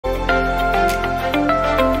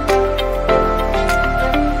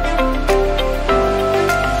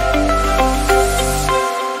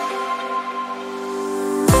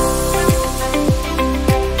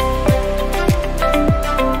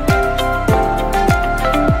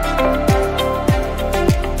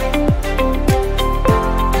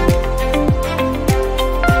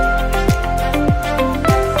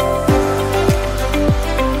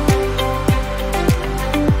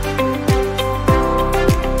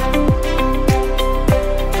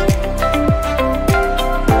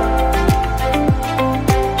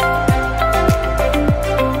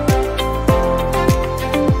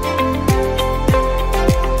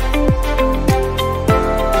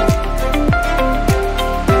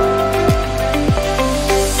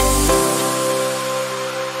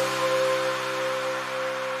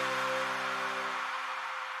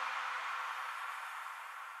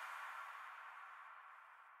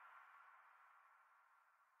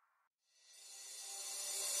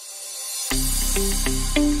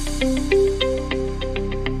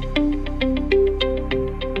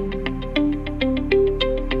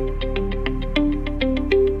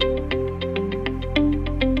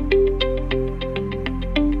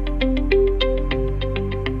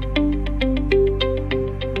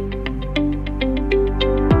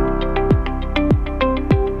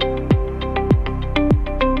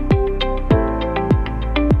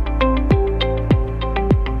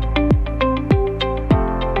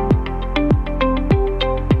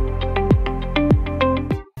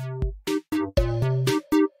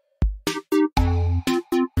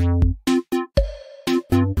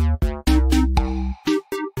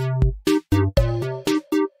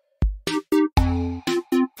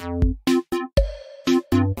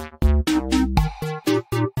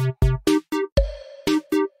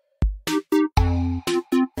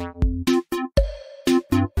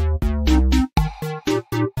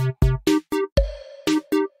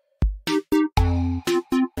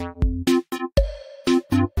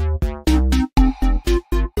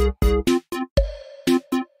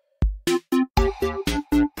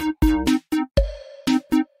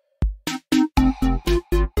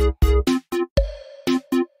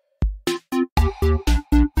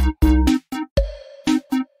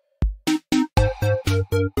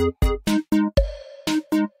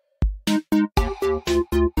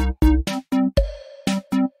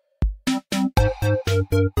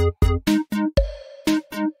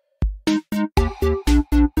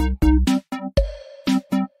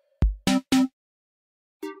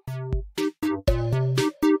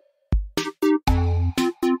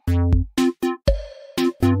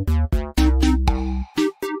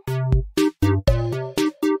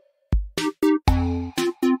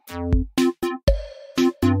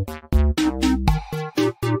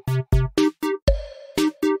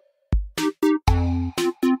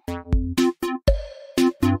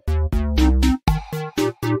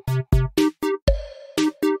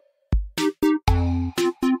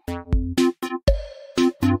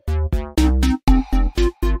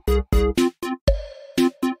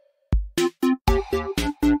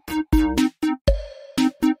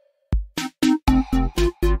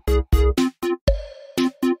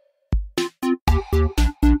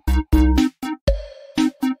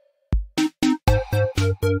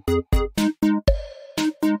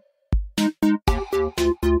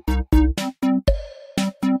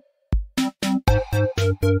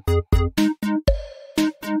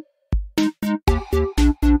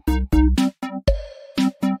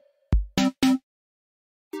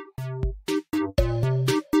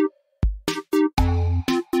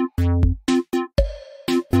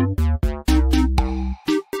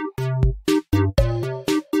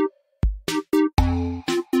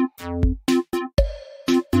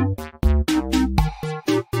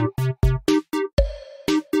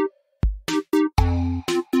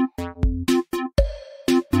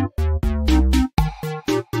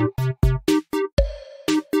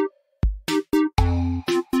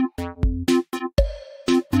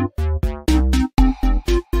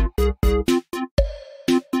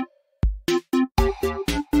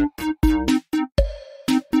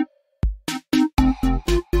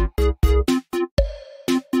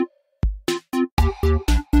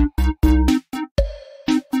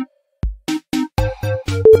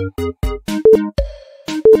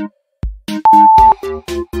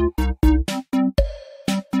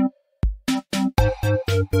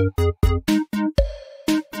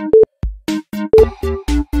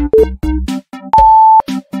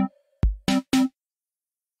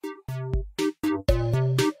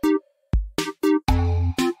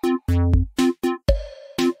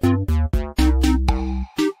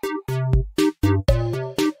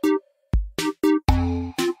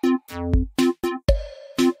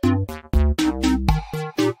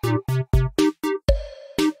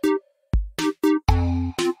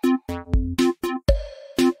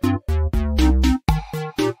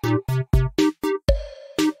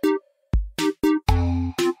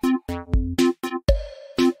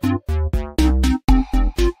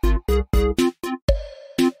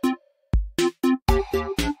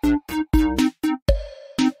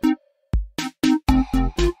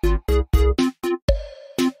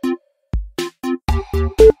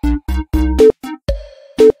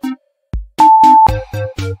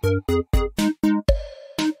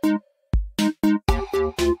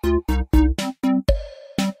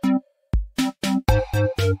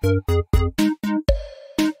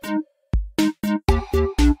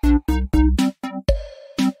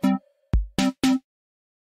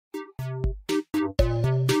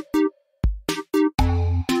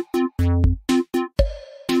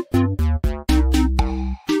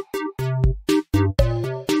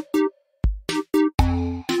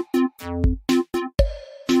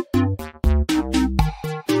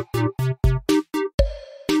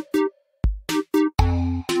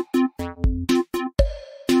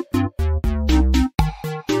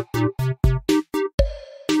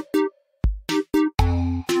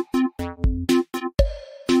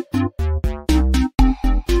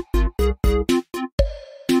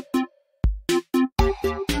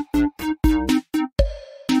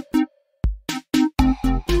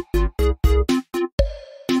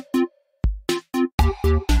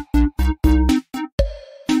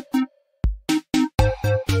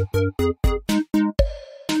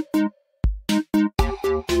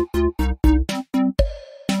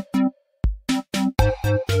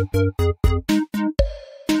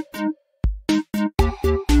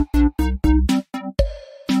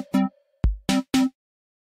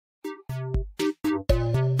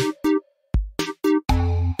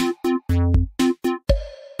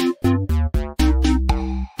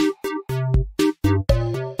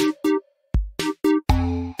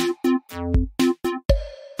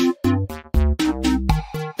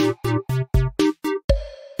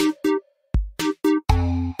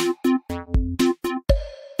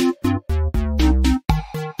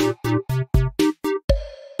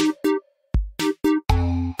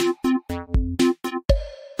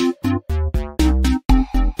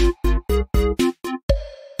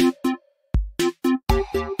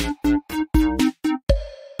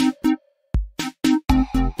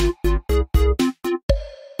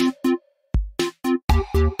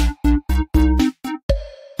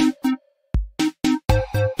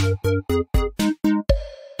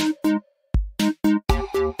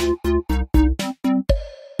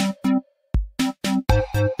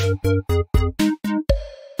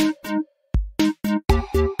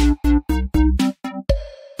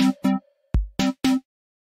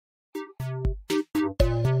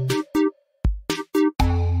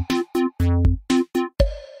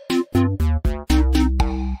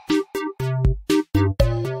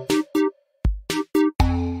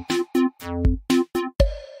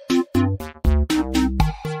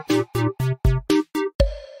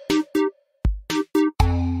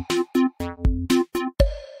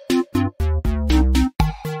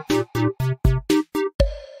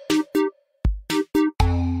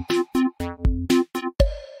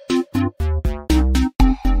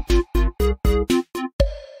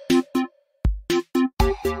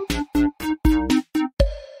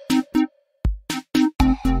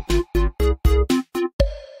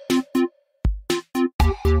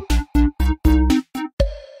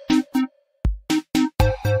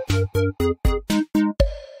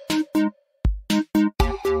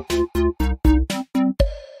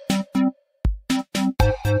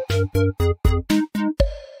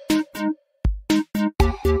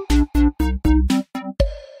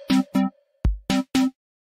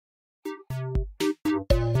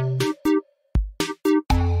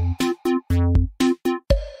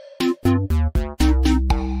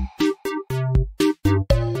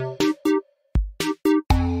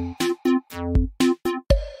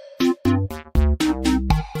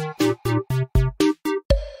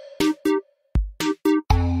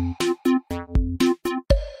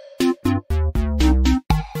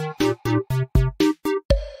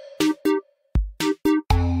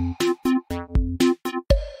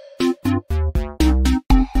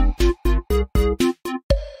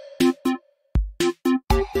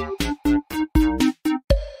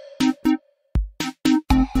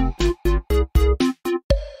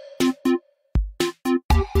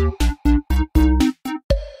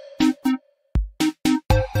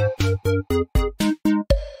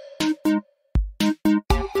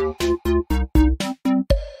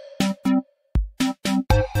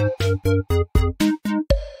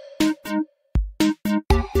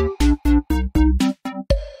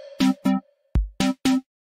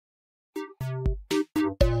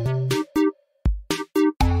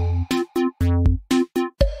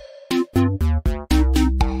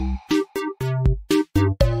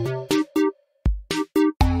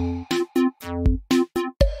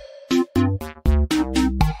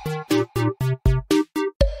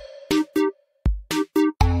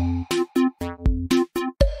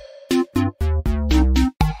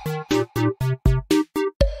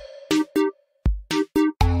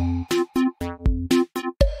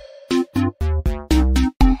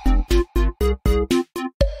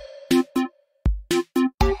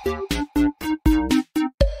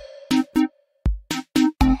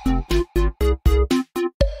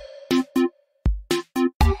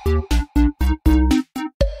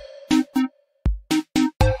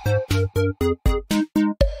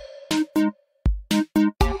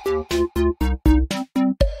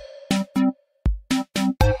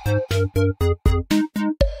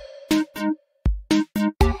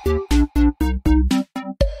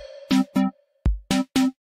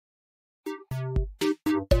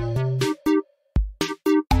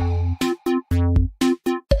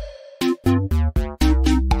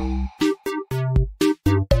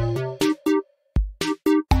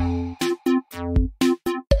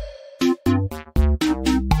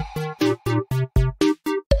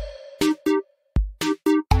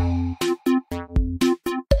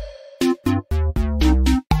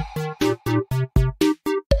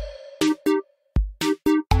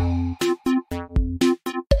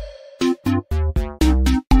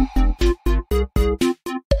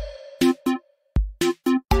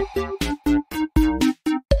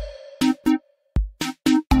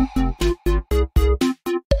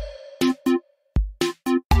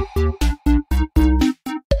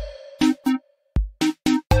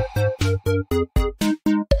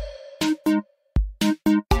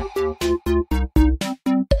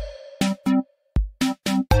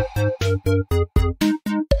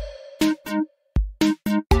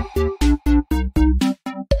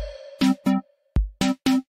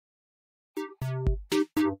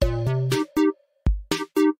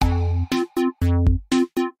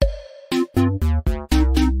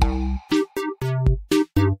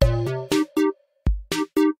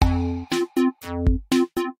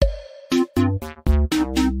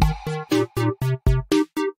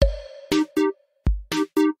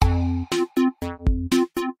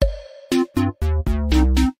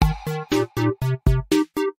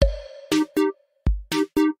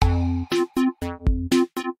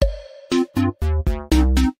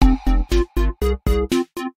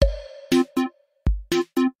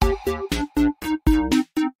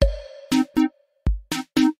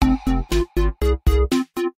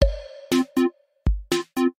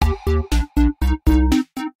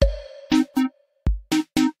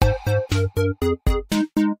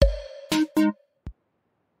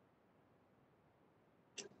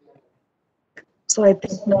So I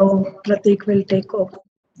think now Pratik will take over.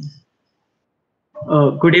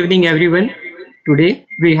 Good evening, everyone. Today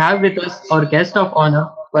we have with us our guest of honor,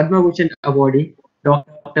 Padma Bhushan awardee,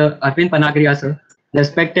 Dr. Arvind Panagariya sir,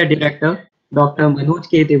 respected director, Dr. Manoj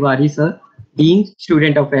K. Tiwari sir, Dean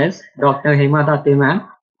Student Affairs, Dr. Hema Date ma'am,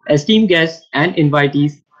 esteemed guests and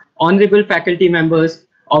invitees, honorable faculty members,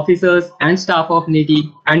 officers and staff of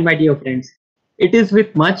NITI, and my dear friends. It is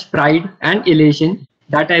with much pride and elation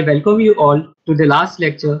that I welcome you all to the last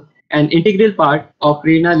lecture, an integral part of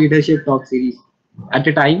Prerana Leadership Talk series. At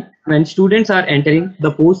a time when students are entering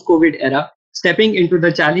the post-COVID era, stepping into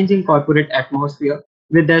the challenging corporate atmosphere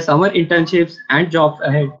with their summer internships and jobs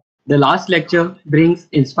ahead, the last lecture brings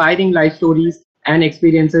inspiring life stories and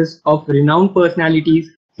experiences of renowned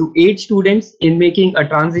personalities to aid students in making a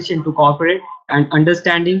transition to corporate and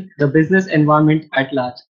understanding the business environment at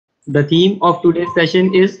large. The theme of today's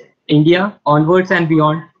session is India Onwards and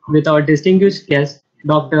Beyond with our distinguished guest,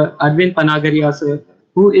 Dr. Arvind Panagariya sir,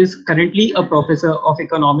 who is currently a professor of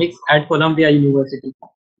economics at Columbia University.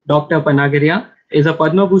 Dr. Panagariya is a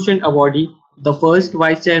Padma Bhushan awardee, the first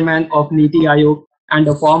vice chairman of NITI Aayog, and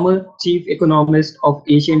a former chief economist of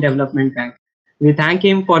Asian Development Bank. We thank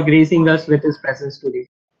him for gracing us with his presence today.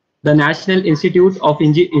 The National Institute of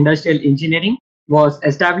Industrial Engineering was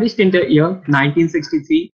established in the year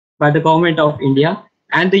 1963 by the Government of India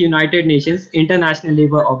and the United Nations International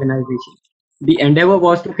Labour Organization. The endeavor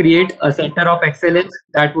was to create a center of excellence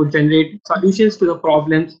that would generate solutions to the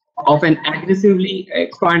problems of an aggressively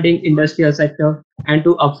expanding industrial sector and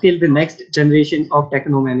to upskill the next generation of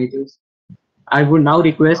techno managers. I would now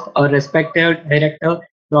request our respected director,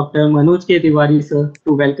 Dr. Manoj K. Tiwari sir,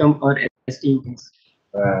 to welcome our esteemed guests.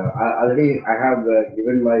 Already I have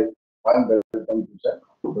given my one welcome to sir.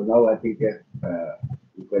 So now I think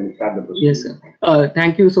you can start the proceeding. Yes, sir.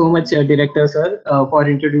 Thank you so much, Director, sir, for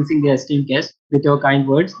introducing the esteemed guest with your kind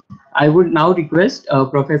words. I would now request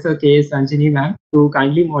Professor K. Sanjini ma'am to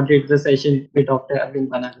kindly moderate the session with Dr. Arvind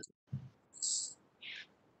Panagariya.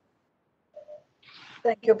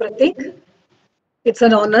 Thank you, Pratik. It's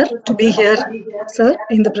an honor to be here, sir,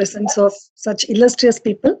 in the presence of such illustrious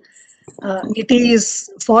people. NITI is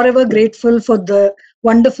forever grateful for the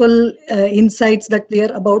wonderful insights that we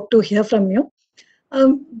are about to hear from you.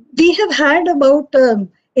 We have had about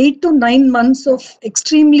 8 to 9 months of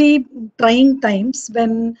extremely trying times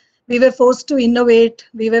when we were forced to innovate,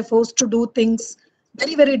 we were forced to do things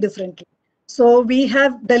very, very differently. So we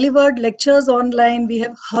have delivered lectures online, we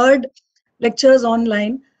have heard lectures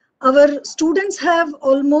online. Our students have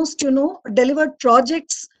almost, delivered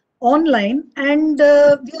projects online, and we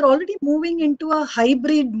are already moving into a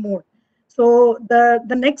hybrid mode. So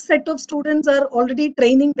the next set of students are already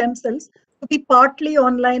training themselves to be partly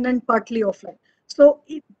online and partly offline. So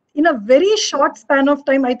in a very short span of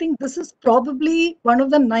time, I think this is probably one of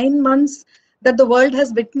the 9 months that the world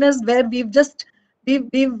has witnessed where we've dealt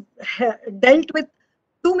with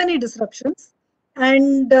too many disruptions.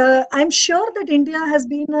 And I'm sure that India has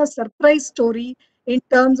been a surprise story in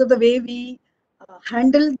terms of the way we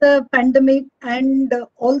handled the pandemic, and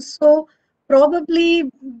also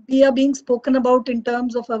probably we are being spoken about in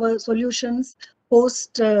terms of our solutions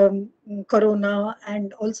post corona,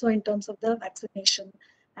 and also in terms of the vaccination,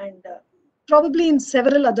 and probably in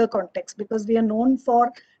several other contexts, because we are known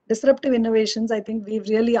for disruptive innovations. I think we've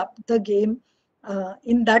really upped the game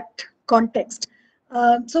in that context.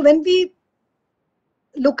 So when we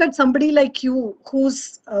look at somebody like you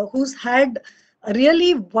who's had a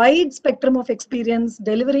really wide spectrum of experience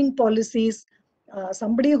delivering policies,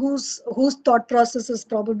 somebody whose thought process is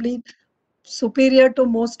probably superior to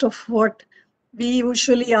most of what we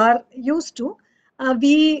usually are used to.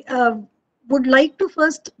 We would like to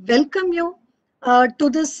first welcome you to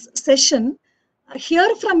this session,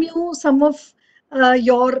 hear from you some of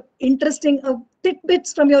your interesting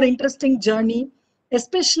tidbits from your interesting journey,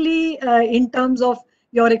 especially in terms of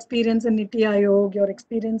your experience in NITI Aayog, your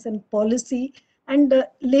experience in policy, and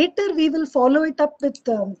later we will follow it up with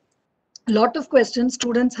lot of questions.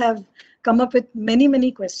 Students have come up with many,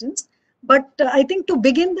 many questions. But I think to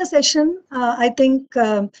begin the session, I think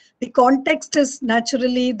the context is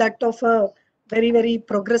naturally that of a very, very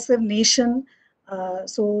progressive nation.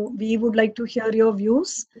 So we would like to hear your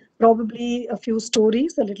views, probably a few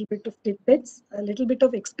stories, a little bit of tidbits, a little bit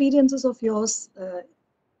of experiences of yours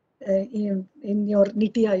in your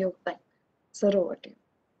NITI Aayog time. Sir, over to you.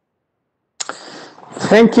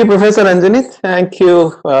 Thank you, Professor Anjanit. Thank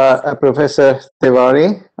you, Professor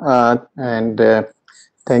Tiwari, and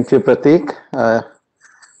thank you, Pratik,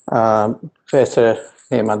 Professor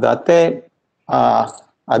Hemadate,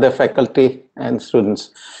 other faculty and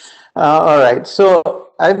students. All right, so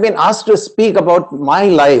I've been asked to speak about my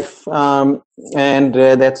life, and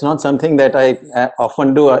that's not something that I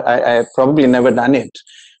often do. I probably never done it.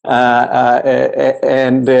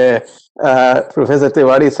 Professor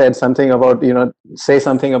Tiwari said something about, say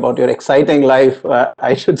something about your exciting life.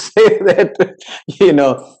 I should say that,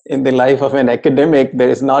 in the life of an academic, there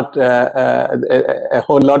is not a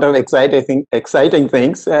whole lot of exciting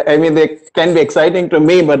things. I mean, they can be exciting to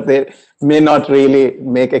me, but they may not really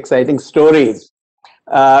make exciting stories.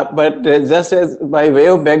 But just as by way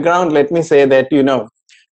of background, let me say that,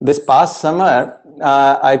 this past summer,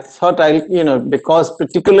 I thought because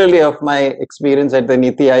particularly of my experience at the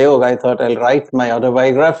NITI Aayog, I thought I'll write my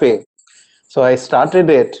autobiography. So I started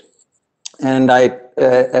it, and I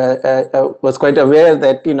was quite aware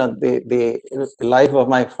that, the life of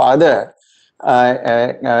my father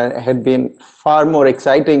had been far more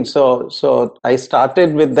exciting. So I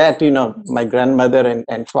started with that, my grandmother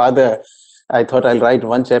and father. I thought I'll write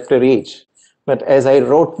one chapter each. But as I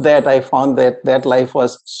wrote that, I found that life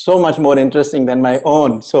was so much more interesting than my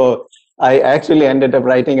own. So I actually ended up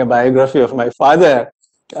writing a biography of my father,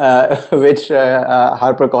 which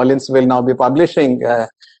HarperCollins will now be publishing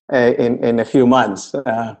in a few months.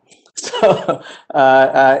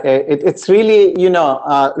 It's really,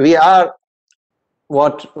 we are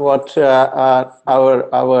what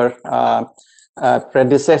our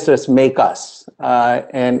predecessors make us,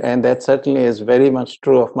 and that certainly is very much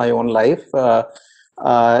true of my own life.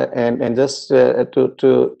 And just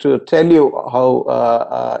to tell you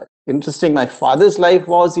how interesting my father's life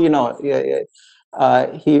was, when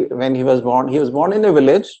he was born in a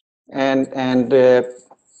village, and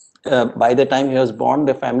by the time he was born,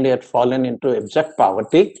 the family had fallen into abject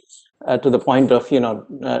poverty. to the point of,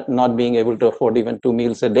 not being able to afford even 2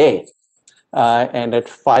 meals a day. And at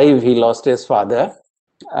 5, he lost his father.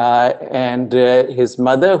 And his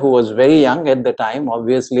mother, who was very young at the time,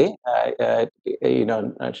 obviously,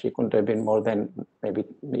 she couldn't have been more than maybe,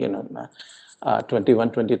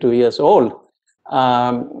 21, 22 years old.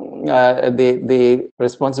 The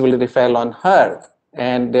responsibility fell on her,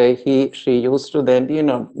 and she used to then,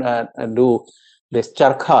 do this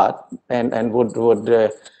charkha, and would with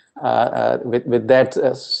that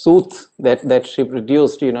sooth that she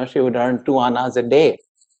produced, she would earn 2 annas a day.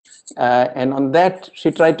 And on that,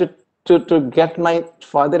 she tried to get my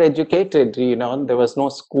father educated. There was no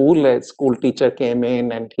school. A school teacher came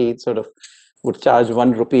in, and he sort of would charge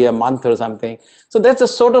 1 rupee a month or something. So that's the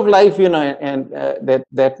sort of life, and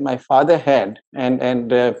that my father had.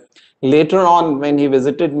 And later on, when he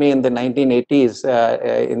visited me in the 1980s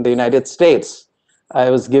in the United States, I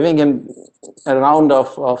was giving him a round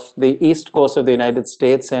of the east coast of the United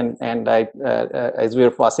States, and I as we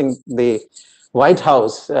were passing the White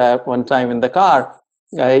House one time in the car,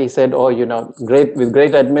 he said, "Oh, with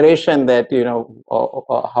great admiration that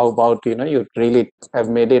how about you really have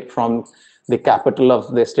made it from the capital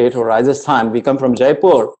of the state of Rajasthan. We come from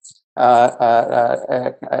Jaipur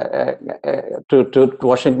to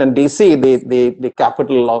Washington D.C., the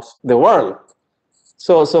capital of the world."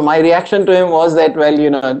 So my reaction to him was that, well,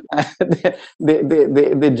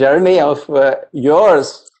 the journey of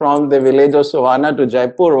yours from the village of Sohana to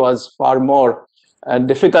Jaipur was far more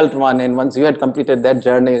difficult one. And once you had completed that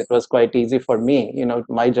journey, it was quite easy for me.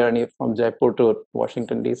 My journey from Jaipur to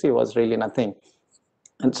Washington, D.C. was really nothing.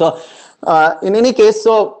 And so in any case,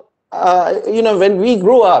 when we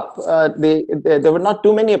grew up, there were not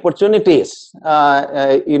too many opportunities,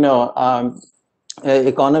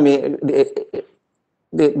 economy,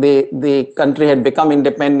 the country had become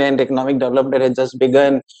independent, economic development had just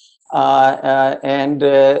begun, and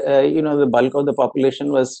the bulk of the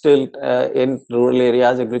population was still in rural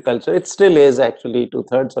areas, agriculture. It still is actually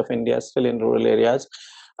 2/3 of India is still in rural areas.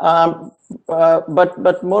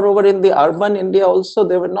 But moreover, in the urban India also,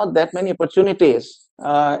 there were not that many opportunities.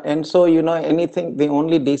 And so, anything, the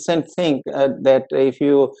only decent thing that if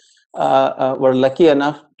you were lucky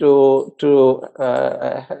enough to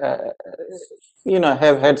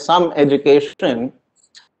have had some education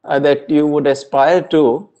that you would aspire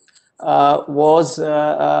to was,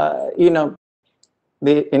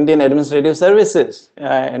 the Indian Administrative Services.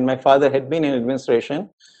 And my father had been in administration.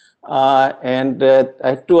 And I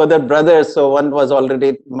had 2 other brothers. So one was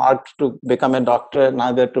already marked to become a doctor,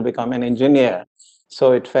 another to become an engineer.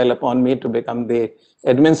 So it fell upon me to become the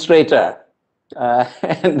administrator.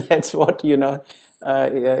 And that's what, he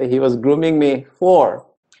was grooming me for.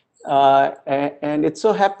 And it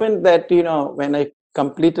so happened that, when I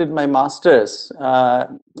completed my master's,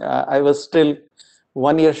 I was still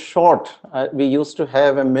 1 year short. We used to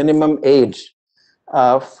have a minimum age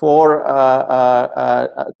for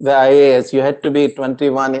the IAS. You had to be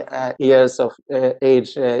 21 years of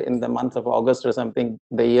age in the month of August or something,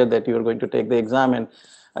 the year that you were going to take the exam, and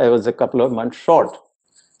I was a couple of months short.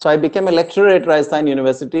 So I became a lecturer at Rajasthan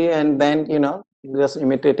University, and then, just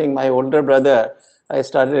imitating my older brother, I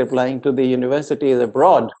started applying to the universities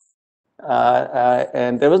abroad.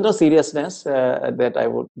 And there was no seriousness that I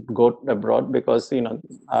would go abroad, because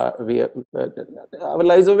our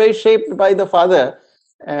lives were very shaped by the father,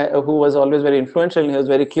 who was always very influential. He was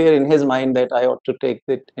very clear in his mind that I ought to take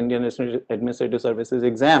the Indian Administrative Services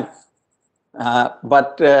exam.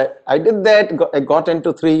 But I did that. I got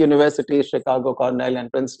into 3 universities: Chicago, Cornell,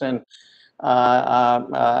 and Princeton.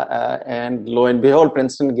 And lo and behold,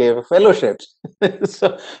 Princeton gave a fellowship,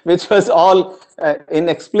 so, which was all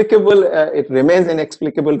inexplicable. It remains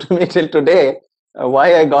inexplicable to me till today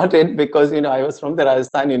why I got it, because I was from the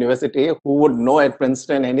Rajasthan University. Who would know at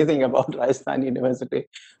Princeton anything about Rajasthan University,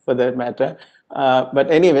 for that matter? But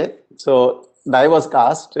anyway, so I was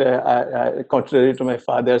cast, contrary to my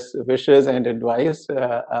father's wishes and advice.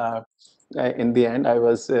 In the end, I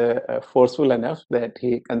was forceful enough that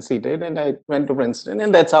he conceded, and I went to Princeton,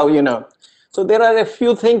 and that's how, So there are a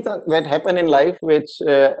few things that happen in life which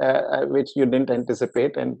you didn't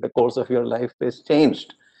anticipate, and the course of your life is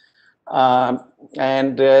changed. So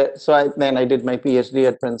then I did my PhD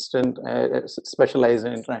at Princeton, specialized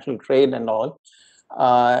in international trade and all,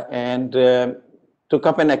 and took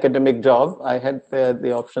up an academic job. I had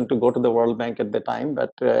the option to go to the World Bank at the time,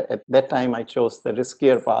 but at that time I chose the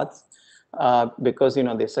riskier path. Because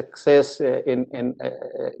the success in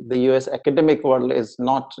the US academic world is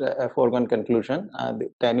not a foregone conclusion. The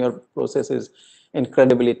tenure process is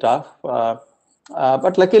incredibly tough.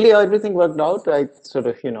 But luckily, everything worked out. I sort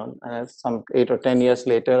of, some 8 or 10 years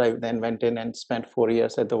later, I then went in and spent 4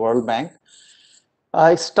 years at the World Bank.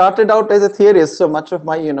 I started out as a theorist, so much of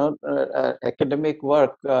my, academic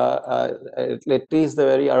work, at least the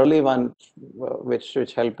very early one, which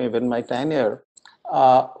helped me win my tenure,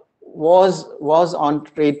 was on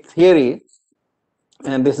trade theory.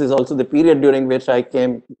 And this is also the period during which I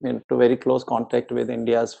came into very close contact with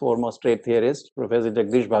India's foremost trade theorist, Professor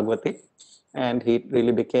Jagdish Bhagwati. And he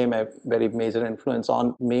really became a very major influence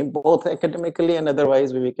on me, both academically and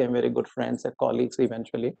otherwise. We became very good friends and colleagues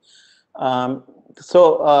eventually. Then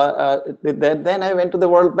I went to the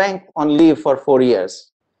World Bank on leave for 4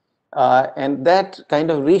 years. And that kind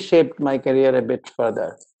of reshaped my career a bit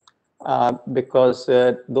further. Because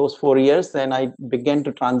those 4 years, then I began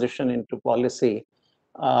to transition into policy.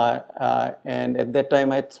 And at that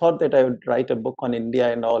time, I thought that I would write a book on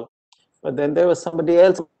India and all. But then there was somebody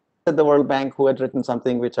else at the World Bank who had written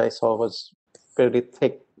something which I saw was pretty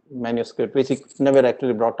thick manuscript, which he never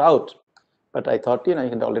actually brought out. But I thought, he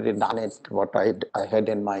had already done it, what I had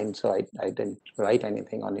in mind. So I didn't write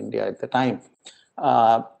anything on India at the time.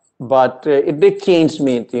 But it did change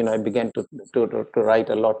me. I began to write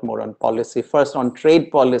a lot more on policy, first on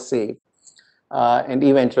trade policy. And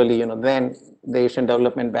eventually, then the Asian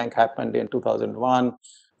Development Bank happened in 2001.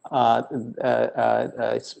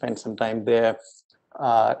 I spent some time there,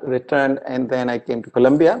 returned, and then I came to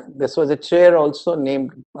Columbia. This was a chair also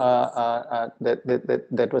named, that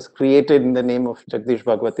was created in the name of Jagdish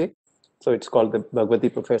Bhagwati. So it's called the Bhagwati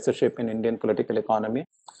Professorship in Indian Political Economy.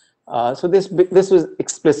 So this was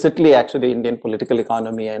explicitly actually Indian political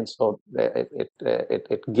economy, and so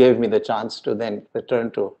it gave me the chance to then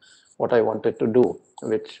return to what I wanted to do,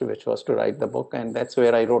 which was to write the book, and that's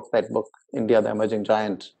where I wrote that book, India, the Emerging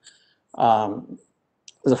Giant.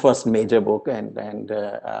 It was the first major book, and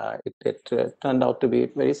it turned out to be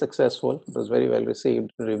very successful. It was very well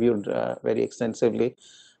received, reviewed very extensively,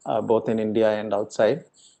 both in India and outside.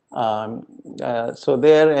 So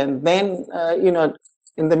there, and then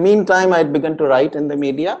in the meantime, I'd begun to write in the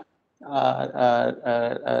media, and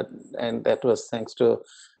that was thanks to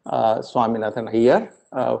Swaminathan Iyer,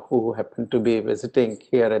 who happened to be visiting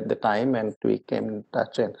here at the time, and we came in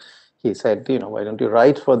touch, and he said, why don't you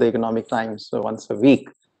write for the Economic Times once a week?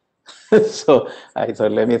 So I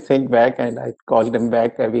thought, let me think back, and I called him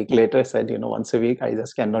back a week later, said, once a week, I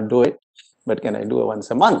just cannot do it, but can I do it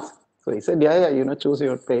once a month? So he said, yeah, choose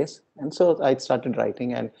your pace. And so I started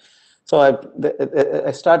writing, and so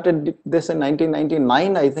I started this in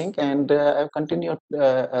 1999, I think, and I've continued.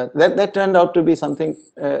 That turned out to be something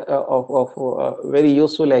of very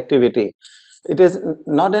useful activity. It is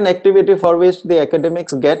not an activity for which the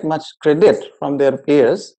academics get much credit from their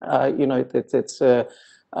peers. It's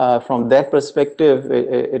from that perspective,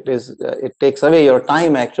 it takes away your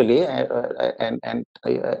time actually, and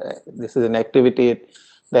this is an activity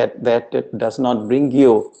that does not bring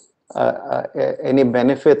you any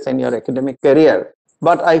benefits in your academic career.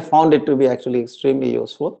 But I found it to be actually extremely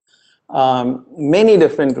useful, many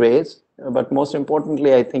different ways. But most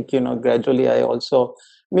importantly, I think gradually I also.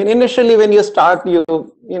 Initially when you start, you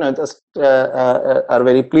just are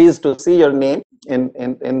very pleased to see your name in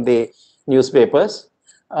the newspapers.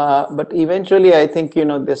 But eventually, I think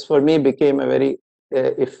this for me became a very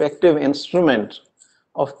effective instrument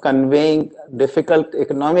of conveying difficult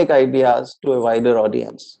economic ideas to a wider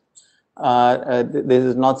audience. This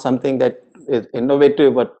is not something that is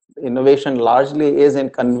innovative, but innovation largely is in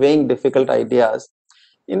conveying difficult ideas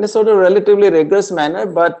in a sort of relatively rigorous manner,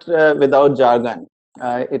 but without jargon.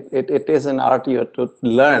 It is an art you have to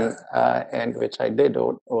learn, and which I did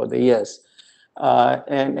over the years,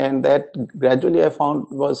 and that gradually I found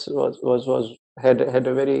had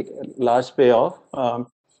a very large payoff, and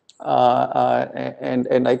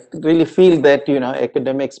I really feel that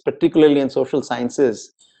academics, particularly in social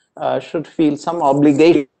sciences, should feel some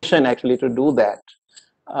obligation actually to do that.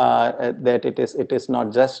 That it is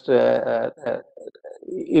not just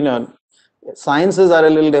sciences are a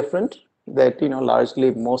little different, that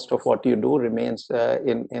largely most of what you do remains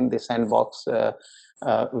in the sandbox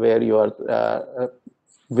where you are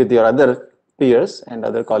with your other peers and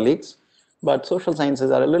other colleagues, but social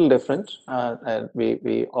sciences are a little different.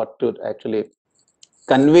 We ought to actually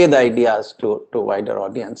convey the ideas to wider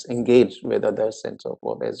audience, engage with others and so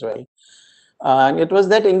forth as well. And it was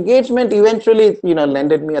that engagement eventually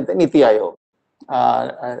landed me at the NITI Aayog.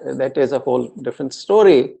 That is a whole different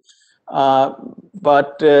story.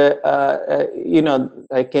 But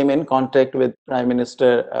I came in contact with Prime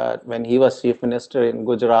Minister when he was Chief Minister in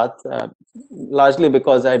Gujarat, largely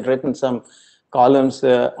because I'd written some columns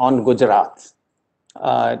on Gujarat.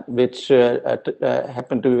 which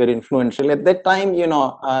happened to be very influential. At that time,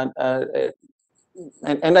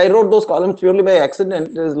 and I wrote those columns purely by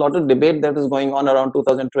accident. There's a lot of debate that was going on around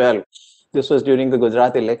 2012. This was during the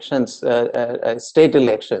Gujarat elections, state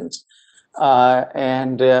elections.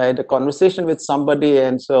 And I had a conversation with somebody,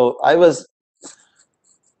 and so I was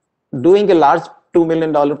doing a large $2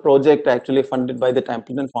 million project actually funded by the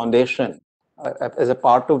Templeton Foundation, as a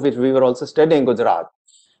part of which we were also studying Gujarat.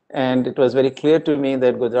 And it was very clear to me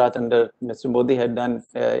that Gujarat under Mr. Modi had done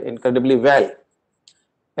incredibly well.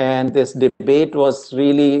 And this debate was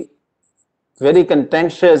really very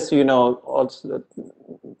contentious, also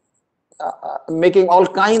making all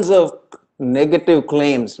kinds of negative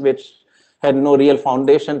claims which had no real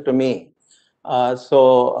foundation to me.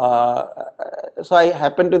 So I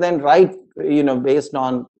happened to then write, based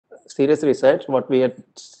on serious research, what we had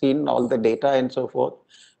seen, all the data and so forth,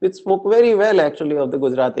 which spoke very well actually of the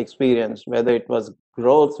Gujarat experience, whether it was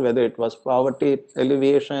growth, whether it was poverty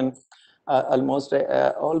alleviation, almost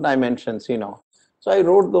all dimensions, So I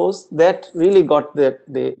wrote those that really got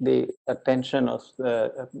the attention of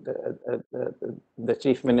the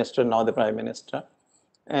chief minister, now the prime minister,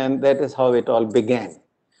 and that is how it all began.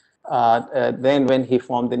 Then when he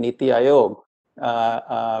formed the NITIE Aayog,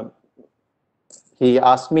 he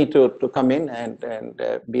asked me to come in and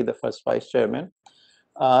be the first vice chairman.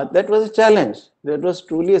 That was a challenge. That was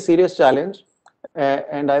truly a serious challenge,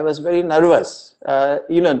 and I was very nervous.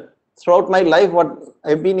 Throughout my life, what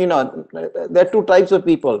I've been, there are two types of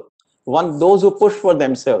people. One, those who push for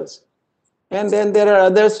themselves. And then there are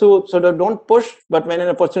others who sort of don't push, but when an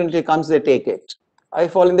opportunity comes, they take it. I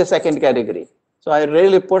fall in the second category. So I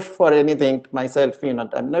really push for anything myself,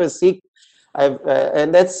 I never seek.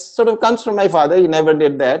 And that sort of comes from my father. He never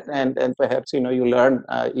did that. And perhaps, you learn,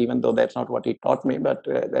 even though that's not what he taught me, but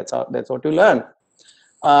that's what you learn.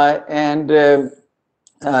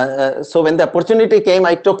 So when the opportunity came,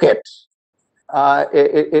 I took it.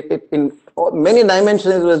 In many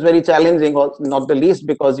dimensions, it was very challenging, not the least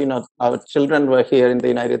because, our children were here in the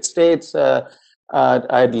United States. I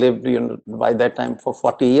had lived, by that time for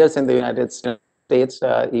 40 years in the United States,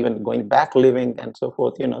 even going back living and so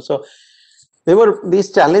forth, So there were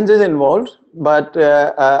these challenges involved, but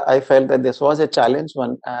I felt that this was a challenge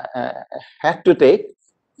one had to take.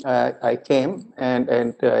 I came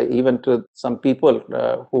and even to some people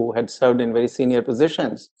who had served in very senior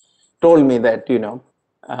positions told me that,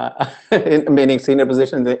 meaning senior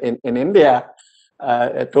positions in India,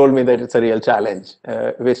 told me that it's a real challenge,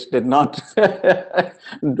 which did not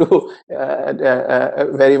do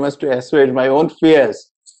very much to assuage my own fears.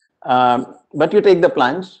 But you take the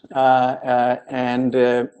plunge, and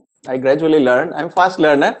I gradually learn. I'm a fast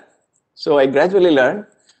learner, so I gradually learn.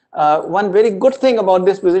 One very good thing about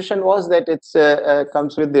this position was that it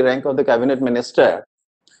comes with the rank of the cabinet minister.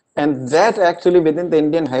 And that actually within the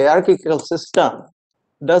Indian hierarchical system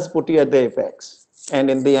does put you at the apex.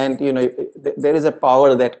 And in the end, there is a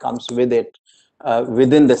power that comes with it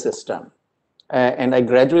within the system. And I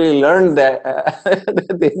gradually learned that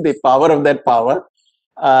the power of that power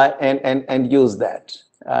and use that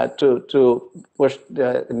to push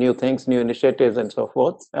new things, new initiatives, and so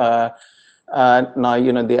forth. Now,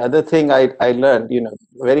 the other thing I learned,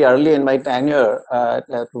 very early in my tenure,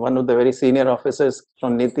 one of the very senior officers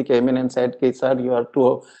from NITI came in and said, "Okay, sir, you are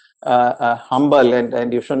too humble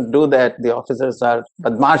and you shouldn't do that. The officers are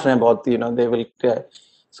badmash about, they will."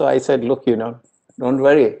 So I said, "Look, don't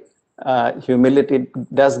worry. Humility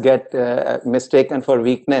does get mistaken for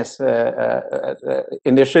weakness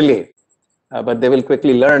initially, but they will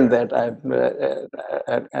quickly learn that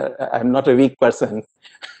I'm not a weak person."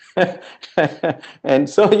 And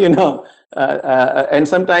so, and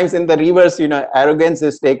sometimes in the reverse, arrogance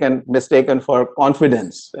is mistaken for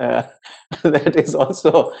confidence. That is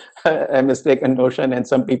also a mistaken notion, and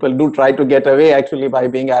some people do try to get away actually by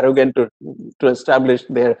being arrogant to establish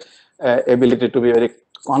their ability to be very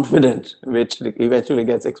confident, which eventually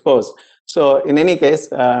gets exposed. So in any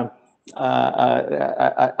case, I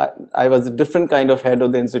was a different kind of head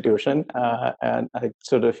of the institution, and I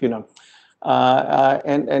sort of,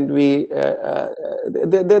 and we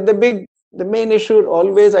the main issue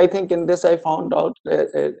always, I think, in this I found out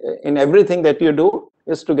in everything that you do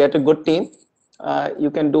is to get a good team. You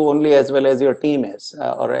can do only as well as your team is,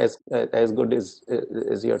 or as good as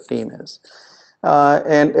your team is.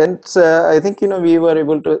 And I think we were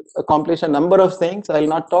able to accomplish a number of things. I'll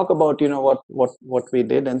not talk about what we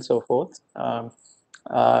did and so forth.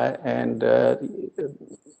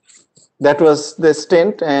 That was the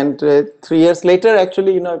stint, and 3 years later,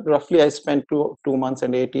 actually, roughly I spent 2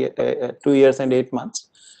 years and 8 months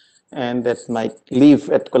and that my leave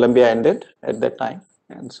at Columbia ended at that time,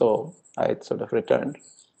 and so I sort of returned.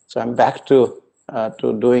 So I'm back to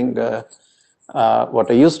doing what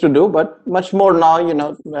I used to do, but much more now.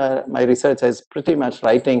 My research has pretty much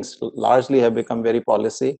writings largely have become very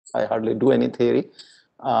policy. I hardly do any theory,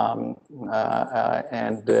 and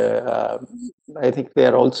I think they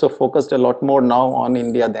are also focused a lot more now on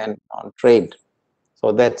India than on trade.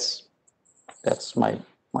 So that's my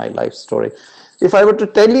life story. If I were to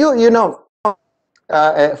tell you,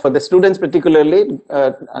 for the students particularly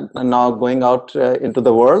now going out into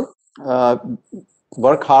the world,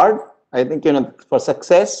 work hard. I think for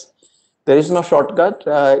success there is no shortcut.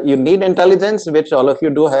 You need intelligence, which all of you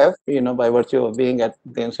do have, by virtue of being at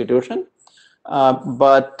the institution,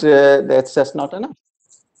 but that's just not enough.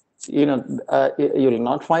 You'll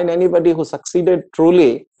not find anybody who succeeded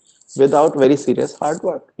truly without very serious hard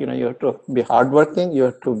work. You have to be hardworking, you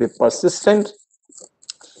have to be persistent,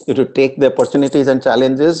 you have to take the opportunities and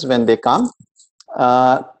challenges when they come.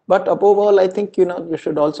 But above all, I think you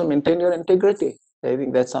should also maintain your integrity. I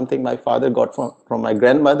think that's something my father got from my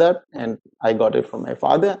grandmother, and I got it from my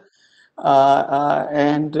father.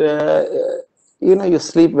 And you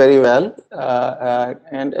sleep very well,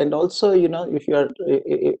 and also if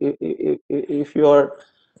you're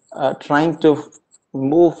trying to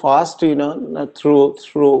move fast,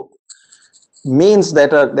 through means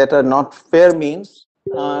that are not fair means,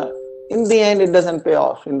 in the end it doesn't pay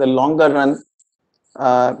off. In the longer run,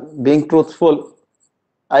 being truthful,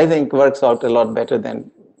 I think, works out a lot better than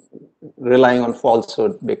relying on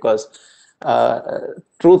falsehood, because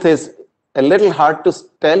truth is a little hard to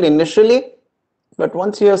tell initially, but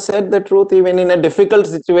once you have said the truth, even in a difficult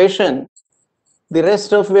situation, the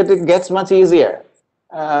rest of it gets much easier.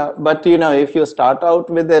 But if you start out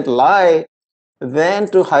with that lie, then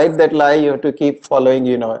to hide that lie, you have to keep following,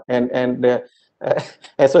 and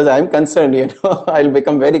as far as I'm concerned, I'll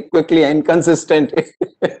become very quickly inconsistent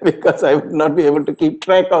because I would not be able to keep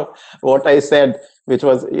track of what I said, which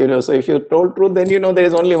was, so if you told truth, then there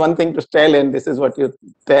is only one thing to tell, and this is what you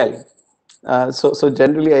tell. So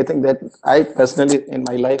generally, I think that I personally in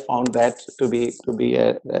my life found that to be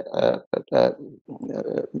a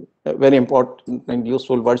very important and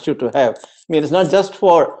useful virtue to have. I mean, it's not just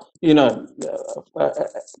for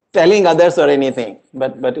telling others or anything,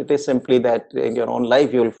 but it is simply that in your own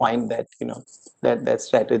life you will find that that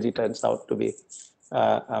strategy turns out to be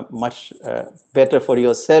much better for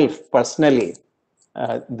yourself personally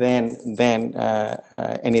than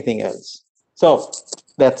anything else. So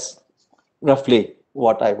that's roughly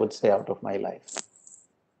what I would say out of my life.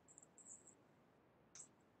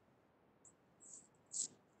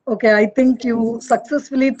 Okay, I think you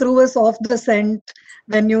successfully threw us off the scent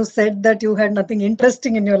when you said that you had nothing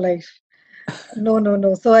interesting in your life.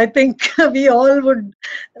 No. So I think we all would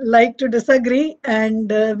like to disagree, and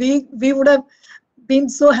we would have been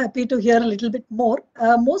so happy to hear a little bit more.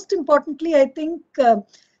 Most importantly, I think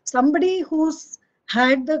somebody who's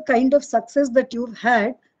had the kind of success that you've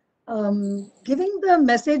had, giving the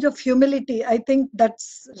message of humility, I think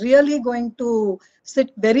that's really going to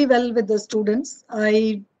sit very well with the students.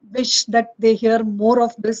 I wish that they hear more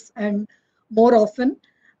of this and more often.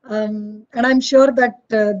 And I'm sure that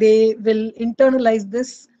they will internalize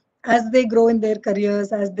this as they grow in their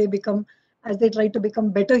careers, as they try to become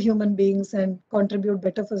better human beings and contribute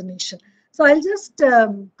better for the nation. So I'll just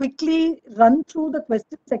quickly run through the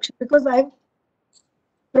question section, because I'm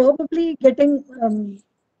probably getting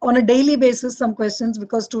on a daily basis some questions,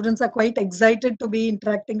 because students are quite excited to be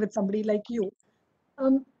interacting with somebody like you.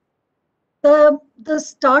 Um, the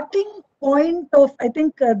starting point of, I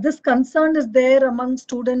think this concern is there among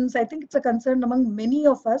students. I think it's a concern among many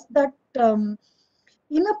of us that in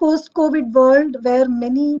a post-COVID world where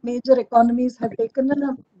many major economies have taken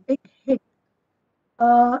a big hit,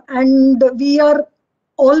 and we are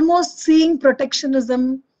almost seeing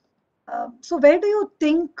protectionism. So where do you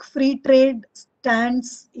think free trade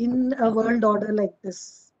stands in a world order like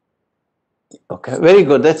this? Okay, very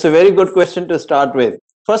good. That's a very good question to start with.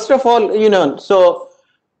 First of all, so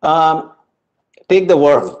take the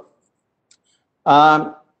world.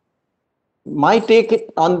 My take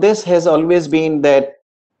on this has always been that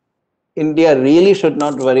India really should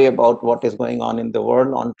not worry about what is going on in the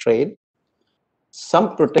world on trade.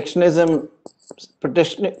 Some protectionist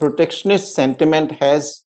sentiment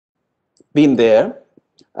has been there,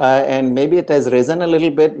 and maybe it has risen a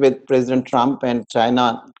little bit with President Trump and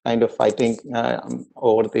China kind of fighting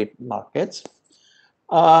over the markets.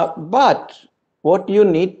 But what you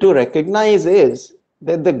need to recognize is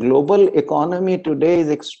that the global economy today is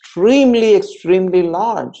extremely, extremely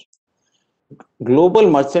large. global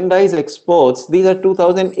merchandise exports, these are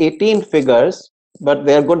 2018 figures, but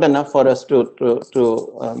they are good enough for us to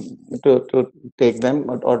take them,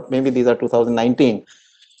 or maybe these are 2019.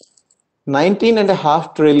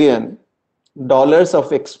 19.5 trillion dollars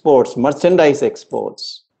of exports, merchandise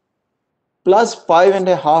exports, plus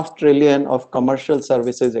 5.5 trillion of commercial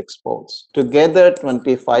services exports, together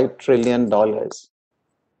 $25 trillion.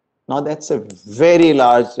 Now that's a very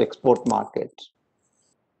large export market.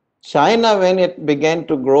 China, when it began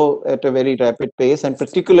to grow at a very rapid pace, and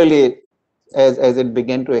particularly as it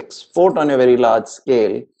began to export on a very large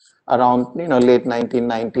scale around late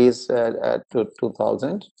 1990s to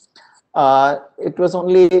 2000, it was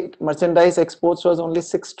only, merchandise exports was only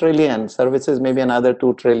 6 trillion, services maybe another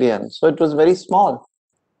 2 trillion. So it was very small.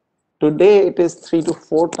 Today it is 3 to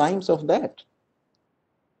 4 times of that.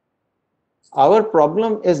 Our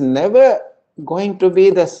problem is never going to be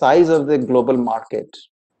the size of the global market.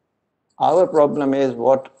 Our problem is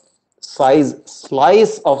what size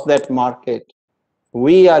slice of that market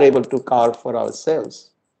we are able to carve for ourselves.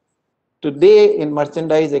 Today in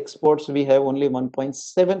merchandise exports, we have only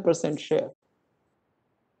 1.7% share.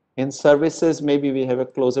 In services, maybe we have a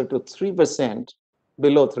closer to 3%,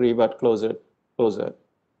 below 3, but closer.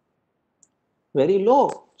 Very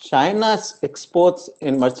low. China's exports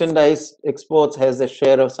in merchandise exports has a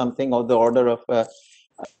share of something of the order of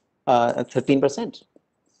 13%.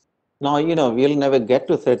 Now, we'll never get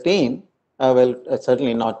to 13. Well,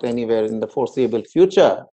 certainly not anywhere in the foreseeable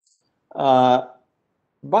future.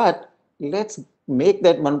 But let's make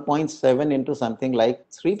that 1.7 into something like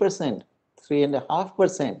 3%,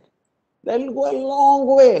 3.5%. That will go a long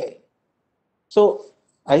way. So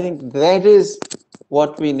I think that is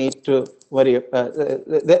what we need to worry about.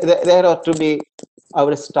 That ought to be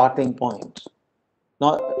our starting point.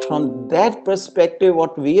 Now, from that perspective,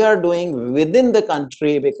 what we are doing within the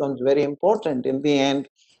country becomes very important. In the end,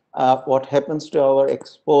 what happens to our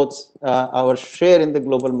exports, our share in the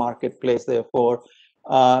global marketplace, therefore,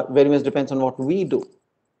 very much depends on what we do.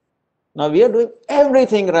 Now, we are doing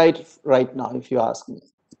everything right now, if you ask me.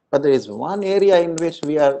 But there is one area in which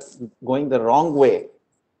we are going the wrong way,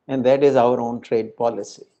 and that is our own trade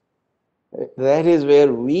policy. That is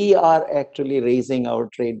where we are actually raising our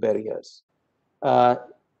trade barriers.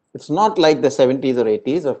 It's not like the 70s or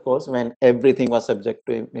 80s, of course, when everything was subject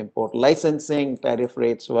to import licensing. Tariff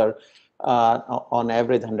rates were on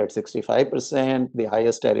average 165%. The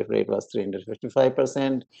highest tariff rate was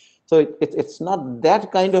 355%. So it's not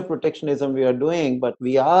that kind of protectionism we are doing, but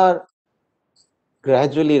we are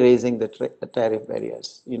gradually raising the tariff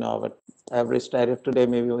barriers. Our average tariff today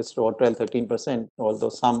maybe was 12, 13%, although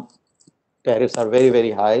some tariffs are very,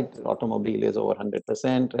 very high. Automobile is over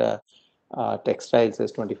 100%. Textiles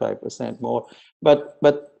is 25% more, but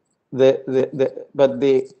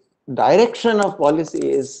the direction of policy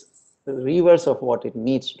is the reverse of what it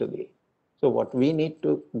needs to be. So what we need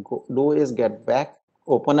to do is get back,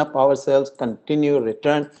 open up ourselves, continue,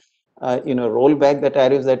 return, roll back the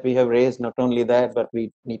tariffs that we have raised. Not only that, but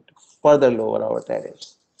we need to further lower our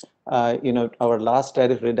tariffs. Our last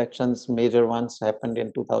tariff reductions, major ones, happened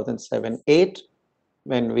in 2007-8.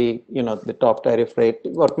 When we, the top tariff rate,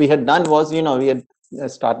 what we had done was, we had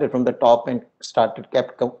started from the top and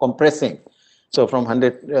kept compressing. So from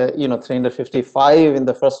 355 in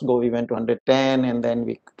the first go, we went to 110, and then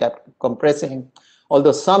we kept compressing.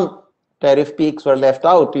 Although some tariff peaks were left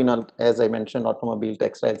out, as I mentioned, automobile,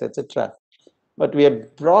 textiles, etc. But we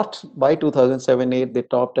had brought by 2007-8 the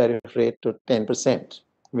top tariff rate to 10%,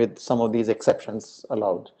 with some of these exceptions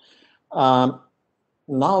allowed.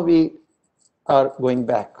 Now we are going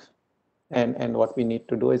back, and what we need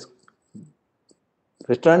to do is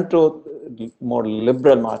return to more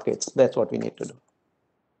liberal markets. That's what we need to do.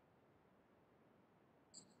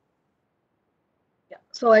 Yeah.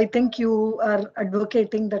 So I think you are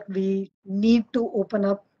advocating that we need to open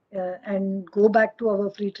up and go back to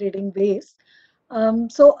our free trading ways.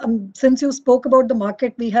 Since you spoke about the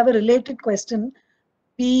market, we have a related question.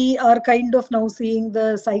 We are kind of now seeing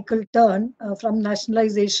the cycle turn from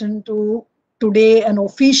nationalization to today an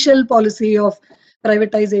official policy of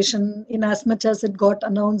privatization, in as much as it got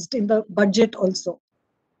announced in the budget also.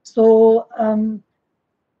 So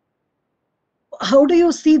how do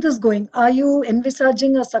you see this going? Are you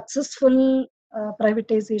envisaging a successful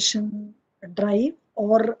privatization drive,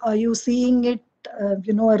 or are you seeing it, a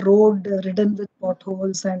road ridden with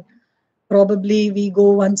potholes, and probably we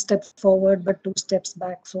go one step forward but two steps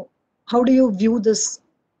back? So how do you view this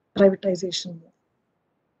privatization?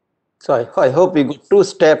 So I hope we go 2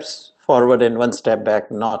 steps forward and 1 step back,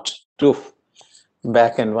 not 2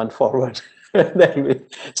 back and 1 forward.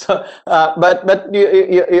 So, but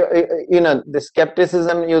you know, the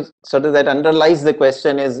skepticism you sort of that underlies the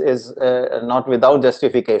question is not without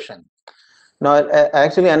justification. Now,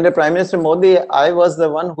 actually, under Prime Minister Modi, I was the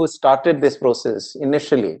one who started this process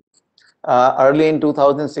initially. Early in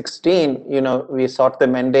 2016, you know, we sought the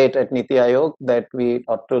mandate at NITI Aayog that we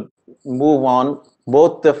ought to move on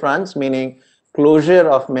both the fronts, meaning closure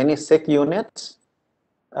of many sick units,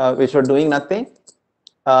 which were doing nothing,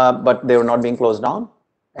 but they were not being closed down.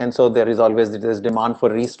 And so there is always this demand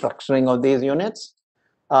for restructuring of these units,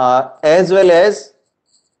 as well as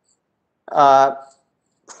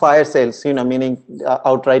fire sales, you know, meaning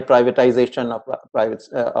outright privatization of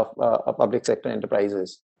public sector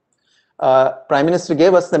enterprises. Prime Minister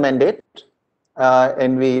gave us the mandate,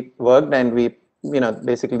 and we worked, and we, you know,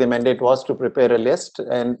 basically the mandate was to prepare a list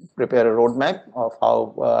and prepare a roadmap of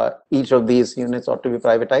how each of these units ought to be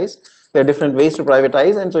privatized. There are different ways to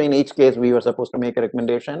privatize, and so in each case we were supposed to make a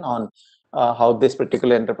recommendation on how this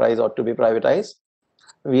particular enterprise ought to be privatized.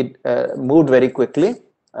 We moved very quickly,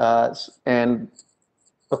 and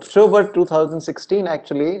October 2016,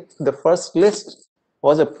 actually, the first list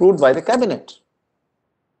was approved by the cabinet.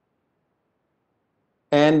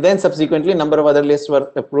 And then subsequently, a number of other lists were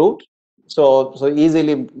approved. So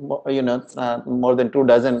easily, you know, more than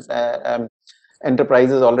 24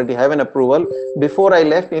 enterprises already have an approval. Before I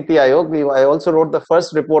left NITI Aayog, I also wrote the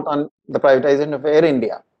first report on the privatization of Air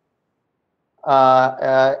India.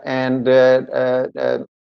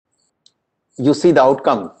 You see the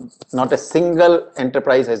outcome. Not a single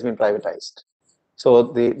enterprise has been privatized. So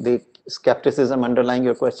the skepticism underlying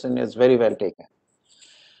your question is very well taken.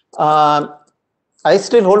 I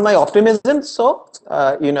still hold my optimism. So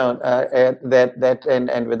you know,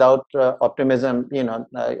 and without optimism, you know,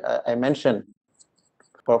 I mentioned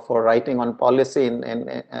for writing on policy in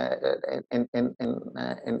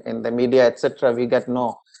the media, etc. We get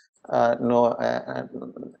no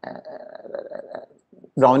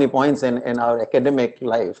brownie points in our academic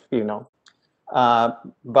life, you know.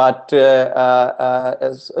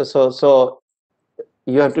 So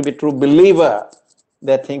you have to be true believer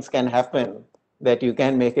that things can happen, that you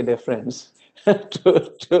can make a difference to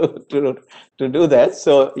do that.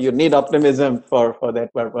 So you need optimism for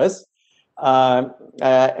that purpose. I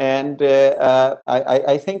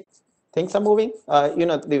think things are moving. You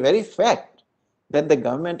know, the very fact that the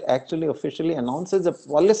government actually officially announces a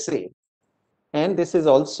policy, and this is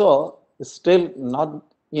also still not,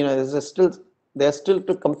 you know, they're still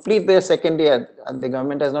to complete their second year, and the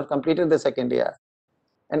government has not completed the second year.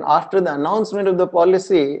 And after the announcement of the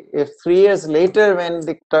policy, if 3 years later, when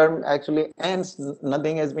the term actually ends,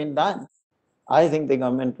 nothing has been done, I think the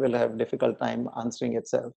government will have difficult time answering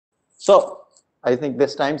itself. So I think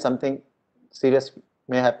this time something serious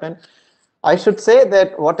may happen. I should say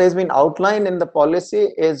that what has been outlined in the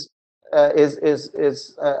policy is a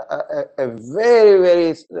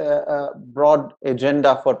very broad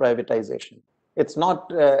agenda for privatization. It's not,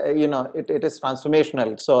 you know, it is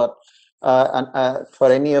transformational. So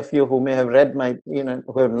for any of you who may have read my, you know,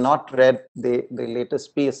 who have not read the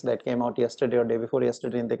latest piece that came out yesterday or day before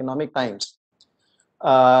yesterday in the Economic Times,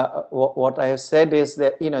 what I have said is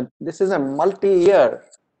that, you know, this is a multi-year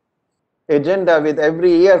agenda with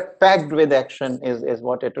every year packed with action is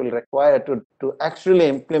what it will require to actually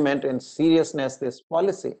implement in seriousness this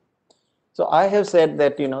policy. So I have said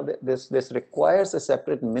that, you know, this requires a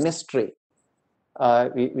separate ministry.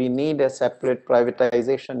 We need a separate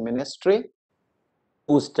privatization ministry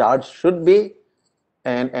whose charge should be,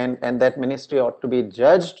 and that ministry ought to be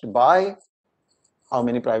judged by how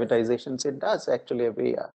many privatizations it does actually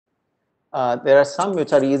every year. There are some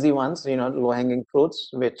which are easy ones, you know, low-hanging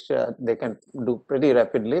fruits, which they can do pretty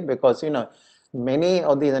rapidly, because, you know, many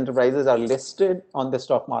of these enterprises are listed on the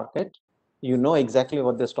stock market. You know exactly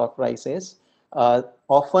what the stock price is.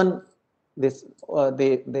 Often, this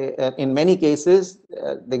in many cases,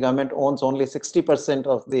 the government owns only 60%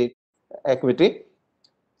 of the equity.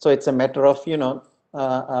 So it's a matter of, you know,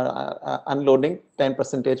 unloading 10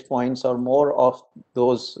 percentage points or more of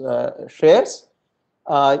those shares.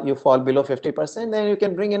 You fall below 50%, then you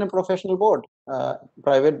can bring in a professional board,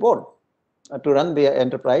 private board, to run the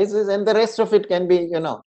enterprises, and the rest of it can be, you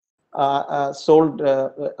know, sold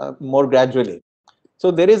more gradually. So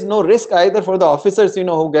there is no risk either for the officers, you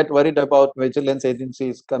know, who get worried about vigilance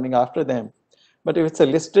agencies coming after them. But if it's a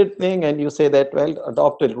listed thing and you say that, well,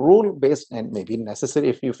 adopt a rule based, and maybe necessary,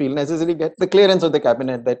 if you feel necessary, get the clearance of the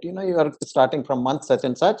cabinet that, you know, you are starting from month such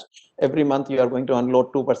and such. Every month you are going to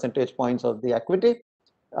unload 2 percentage points of the equity.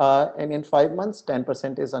 And in 5 months,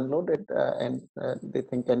 10% is unloaded, and the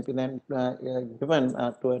thing can be then given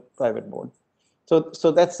to a private board.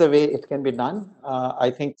 So that's the way it can be done.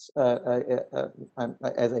 I think,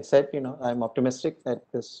 as I said, I'm optimistic that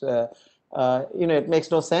this, it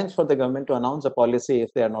makes no sense for the government to announce a policy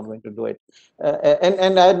if they are not going to do it.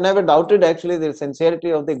 And I had never doubted actually the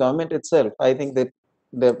sincerity of the government itself. I think that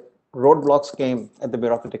the roadblocks came at the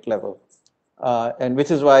bureaucratic level, and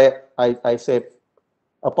which is why I say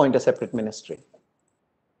appoint a separate ministry.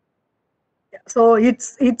 So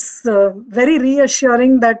it's very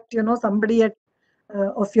reassuring that somebody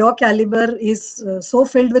of your caliber is so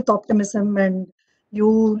filled with optimism, and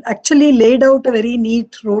you actually laid out a very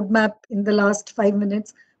neat roadmap in the last 5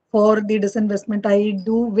 minutes for the disinvestment. I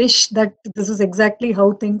do wish that this is exactly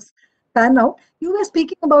how things pan out. You were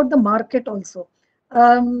speaking about the market also.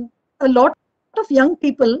 A lot of young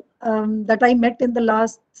people that I met in the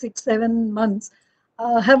last 6-7 months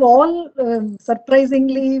have all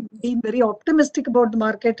surprisingly been very optimistic about the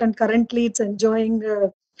market, and currently it's enjoying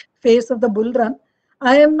phase of the bull run.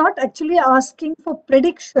 I am not actually asking for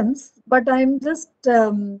predictions, but I'm just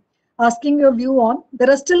asking your view on. There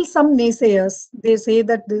are still some naysayers. They say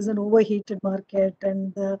that there's an overheated market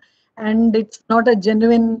and it's not a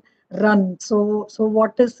genuine run. So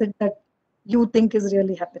what is it that you think is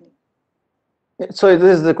really happening? So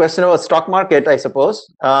this is the question of a stock market, I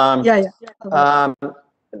suppose. Yeah.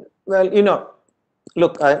 Well,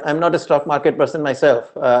 look, I'm not a stock market person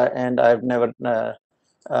myself, and I've never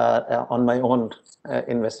on my own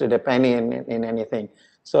invested a penny in anything.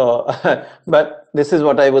 So, but this is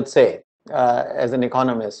what I would say as an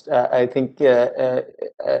economist. I think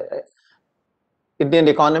Indian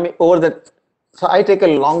economy so I take a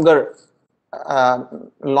longer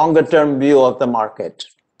term view of the market.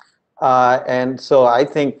 And so I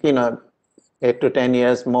think, 8 to 10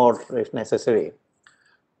 years more if necessary.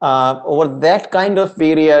 Over that kind of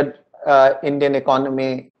period, Indian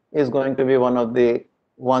economy is going to be one of the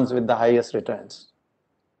ones with the highest returns.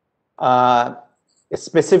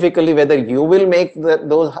 Specifically, whether you will make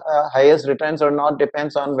those highest returns or not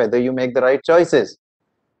depends on whether you make the right choices.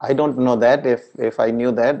 I don't know that. If I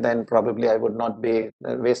knew that, then probably I would not be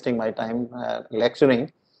wasting my time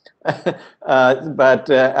lecturing. So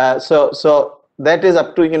that is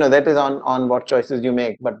up to, that is on what choices you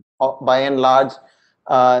make. But by and large,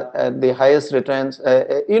 the highest returns,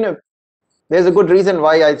 there's a good reason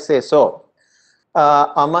why I say so.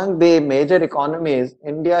 Among the major economies,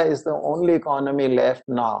 India is the only economy left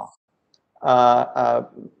now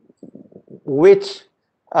which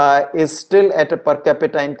is still at a per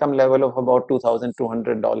capita income level of about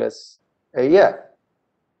 $2,200 a year.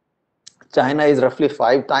 China is roughly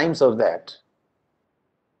 5 times of that.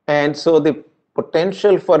 And so the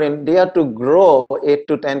potential for India to grow 8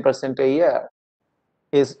 to 10% a year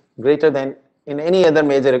is greater than in any other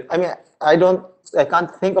major. I mean, I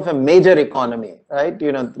can't think of a major economy, right?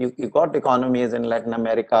 You got economies in Latin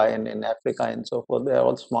America and in Africa and so forth. They're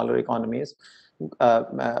all smaller economies.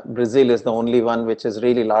 Brazil is the only one which is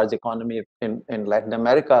really large economy in Latin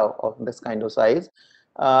America of this kind of size.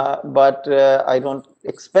 But I don't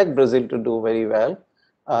expect Brazil to do very well.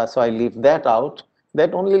 So I leave that out.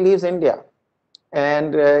 That only leaves India.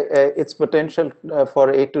 And its potential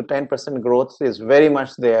for 8 to 10% growth is very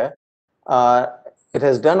much there. It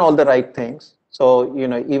has done all the right things. So,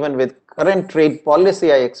 even with current trade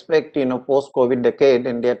policy, I expect, post-COVID decade,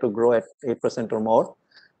 India to grow at 8% or more.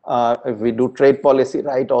 If we do trade policy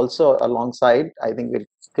right also alongside, I think we'll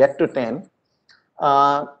get to 10.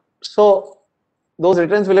 So those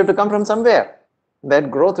returns will have to come from somewhere. That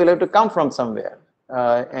growth will have to come from somewhere.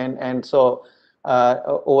 And so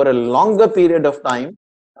over a longer period of time,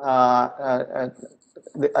 I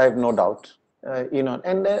have no doubt.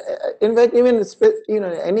 And in fact, even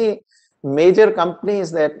any major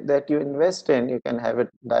companies that you invest in, you can have a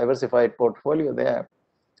diversified portfolio there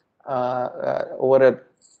over a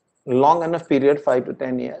long enough period, 5 to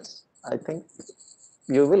 10 years. I think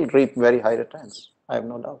you will reap very high returns. I have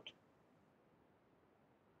no doubt.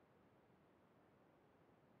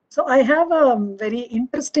 So I have a very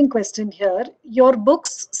interesting question here. Your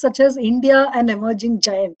books such as India, an Emerging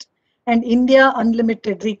Giant, and India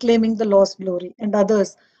Unlimited, Reclaiming the Lost Glory, and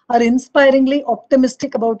others are inspiringly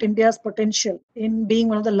optimistic about India's potential in being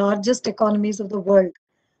one of the largest economies of the world.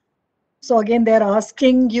 So again, they're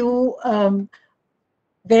asking you,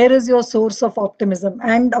 where is your source of optimism?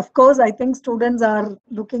 And of course, I think students are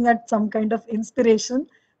looking at some kind of inspiration.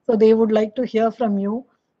 So they would like to hear from you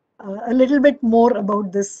a little bit more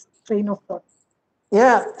about this train of thought.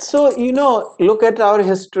 Yeah, so, look at our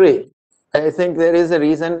history. I think there is a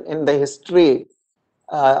reason in the history,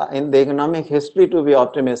 in the economic history, to be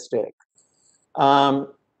optimistic.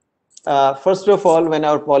 First of all, when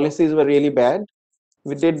our policies were really bad,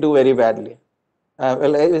 we did do very badly.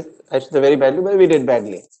 well, I should say very badly, but we did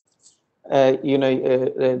badly.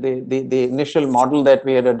 The initial model that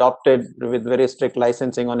we had adopted with very strict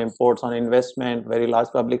licensing on imports, on investment, very large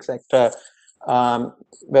public sector,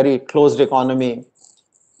 very closed economy,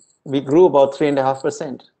 we grew about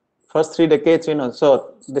 3.5%. First 3 decades,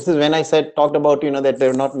 so this is when I talked about, that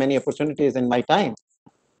there are not many opportunities in my time.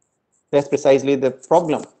 That's precisely the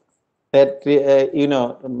problem. That,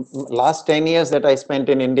 last 10 years that I spent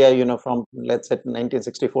in India, from, let's say,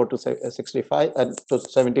 1964 to 65 to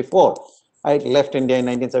 74, I left India in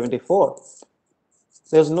 1974.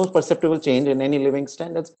 There's no perceptible change in any living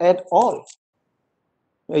standards at all.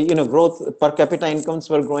 Growth per capita incomes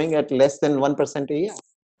were growing at less than 1% a year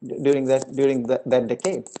during that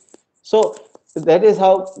decade. So that is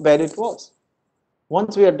how bad it was.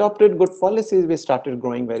 Once we adopted good policies, we started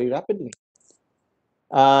growing very rapidly.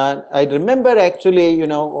 I remember actually,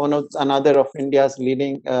 another of India's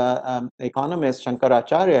leading economists,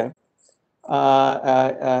 Shankaracharya.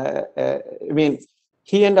 I mean,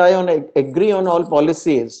 he and I agree on all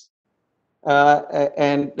policies, but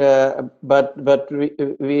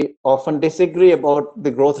we often disagree about the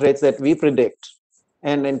growth rates that we predict.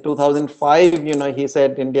 And in 2005, he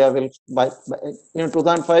said India will, by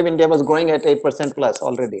 2005, India was growing at 8% plus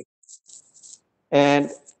already. And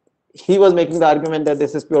he was making the argument that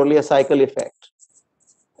this is purely a cycle effect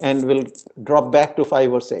and will drop back to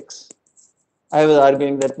 5 or 6. I was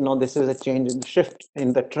arguing that no, this is a change in the shift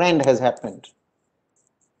in the trend has happened.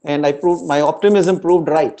 And my optimism proved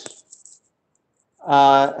right.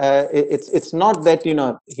 It's not that,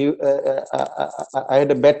 I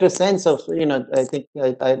had a better sense of, I think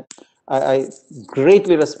I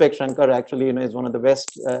greatly respect Shankar, actually, is one of the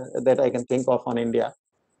best that I can think of on India.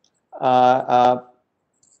 But,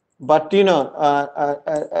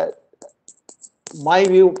 my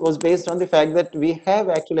view was based on the fact that we have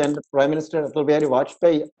actually, under Prime Minister Atal Bihari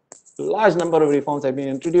Vajpayee, a large number of reforms have been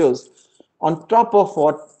introduced on top of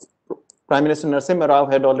what Prime Minister Narasimha Rao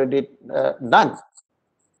had already done.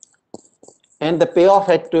 And the payoff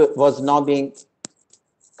was now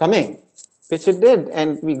coming, which it did.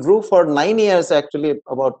 And we grew for 9 years, actually,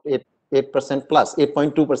 about 8% plus,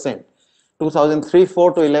 8.2%.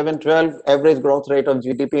 2003-4 to 11-12, average growth rate of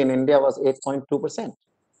GDP in India was 8.2%.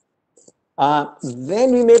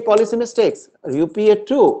 Then we made policy mistakes, UPA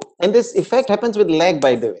 2, and this effect happens with lag,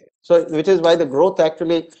 by the way. So, which is why the growth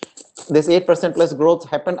actually, this 8% plus growth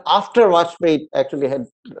happened after Vajpayee actually had,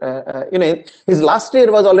 his last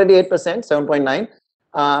year was already 8%, 7.9,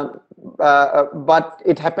 but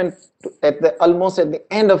it happened almost at the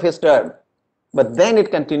end of his term. But then it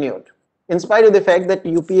continued, in spite of the fact that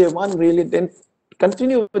UPA 1 really didn't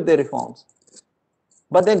continue with the reforms.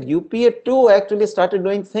 But then UPA 2 actually started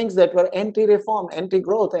doing things that were anti-reform,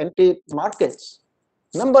 anti-growth, anti-markets.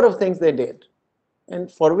 Number of things they did,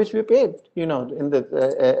 and for which we paid. In the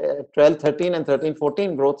 12-13 and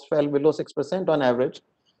 13-14, growth fell below 6% on average.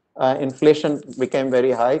 Inflation became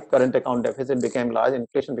very high. Current account deficit became large.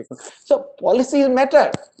 Inflation became... So policies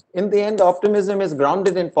matter. In the end, optimism is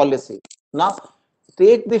grounded in policy. Now,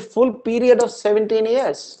 take the full period of 17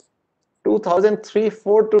 years.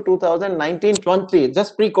 2003-4 to 2019-20,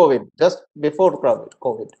 just pre-COVID, just before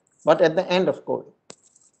COVID, but at the end of COVID.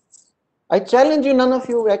 I challenge you, none of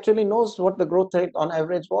you actually knows what the growth rate on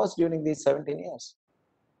average was during these 17 years.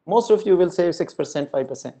 Most of you will say 6%,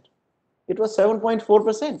 5%. It was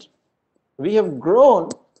 7.4%. We have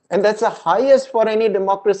grown, and that's the highest for any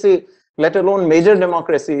democracy, let alone major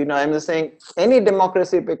democracy. I'm just saying any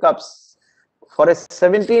democracy pickups for a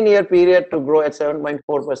 17-year period to grow at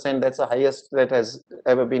 7.4%, that's the highest that has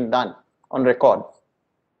ever been done on record.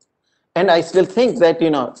 And I still think that,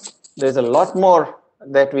 there's a lot more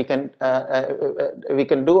that we can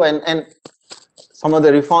do, and some of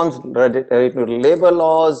the reforms relating to labor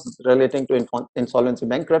laws, relating to insolvency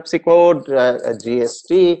bankruptcy code,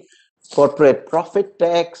 GST, corporate profit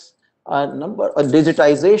tax,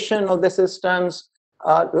 digitization of the systems,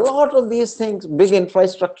 a lot of these things, big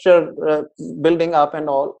infrastructure building up, and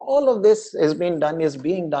all of this is being done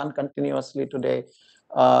continuously today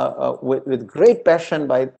with great passion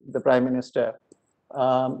by the Prime Minister.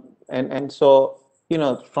 And so,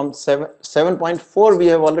 from 7.4 we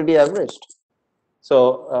have already averaged.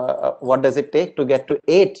 So what does it take to get to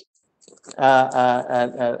 8?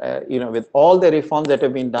 With all the reforms that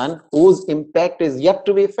have been done, whose impact is yet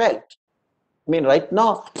to be felt. I mean, right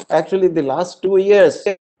now, actually, the last 2 years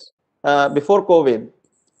before COVID,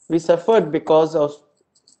 we suffered because of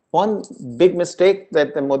one big mistake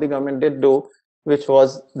that the Modi government did do, which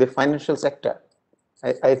was the financial sector.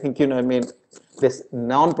 I think, I mean, this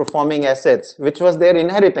non-performing assets, which was their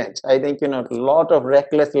inheritance. I think, a lot of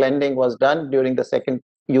reckless lending was done during the second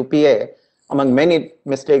UPA. Among many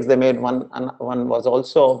mistakes they made, one was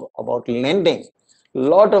also about lending. A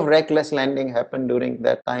lot of reckless lending happened during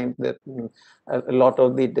that time. That a lot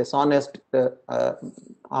of the dishonest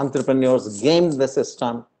entrepreneurs gamed the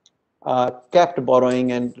system, kept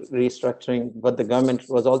borrowing and restructuring, but the government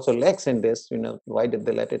was also lax in this. Why did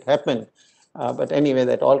they let it happen? But anyway,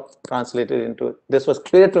 that all translated into, this was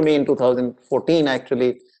clear to me in 2014,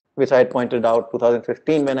 actually, which I had pointed out.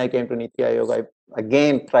 2015, when I came to NITI Aayog, I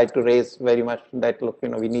again tried to raise very much that, look,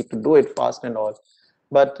 we need to do it fast and all.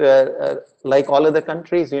 But like all other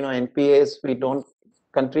countries, NPAs,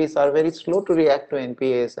 countries are very slow to react to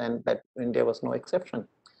NPAs, and that India was no exception.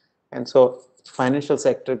 And so financial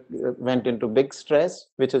sector went into big stress,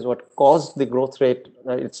 which is what caused the growth rate.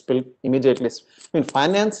 It spilled immediately. I mean,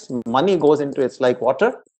 finance, money goes into, it's like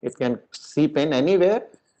water. It can seep in anywhere.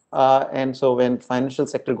 And so when financial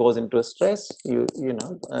sector goes into a stress, the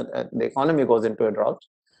economy goes into a drought.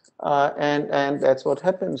 And that's what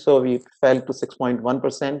happened. So we fell to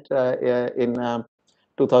 6.1% in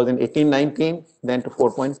 2018-19, then to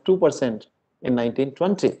 4.2% in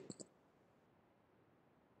 1920.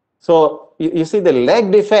 So you see the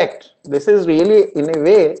lagged effect. This is really, in a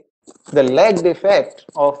way, the lagged effect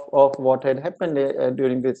of what had happened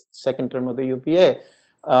during this second term of the UPA,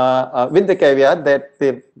 with the caveat that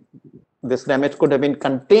this damage could have been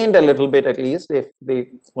contained a little bit, at least, if the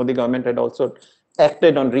Modi government had also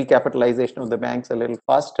acted on recapitalization of the banks a little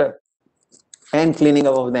faster and cleaning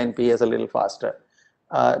up of the NPAs a little faster.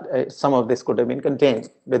 Some of this could have been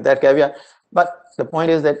contained with that caveat. But the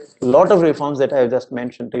point is that a lot of reforms that I have just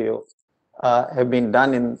mentioned to you have been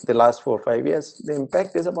done in the last 4 or 5 years. The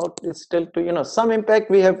impact is still to, some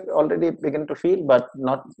impact we have already begun to feel, but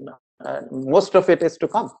not most of it is to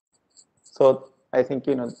come. So I think,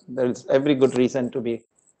 there is every good reason to be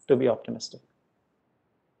optimistic.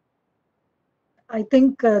 I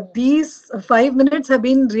think these 5 minutes have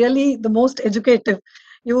been really the most educative.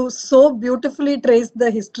 You so beautifully traced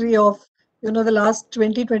the history of, the last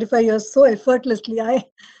 20, 25 years so effortlessly.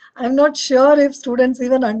 I'm not sure if students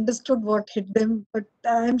even understood what hit them, but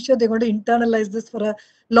I'm sure they're going to internalize this for a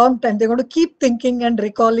long time. They're going to keep thinking and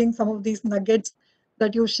recalling some of these nuggets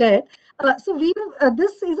that you shared. So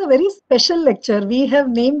this is a very special lecture. We have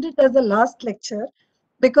named it as the last lecture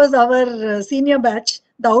because our senior batch,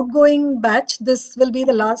 the outgoing batch, this will be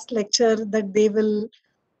the last lecture that they will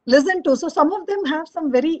listen to. So some of them have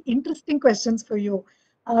some very interesting questions for you.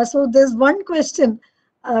 So there's one question.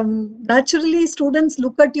 Naturally, students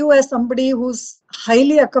look at you as somebody who's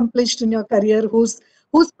highly accomplished in your career, who's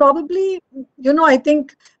probably, I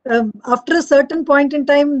think after a certain point in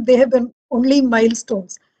time, they have been only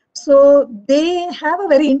milestones. So they have a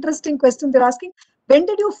very interesting question. They're asking, when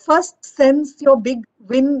did you first sense your big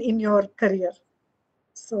win in your career?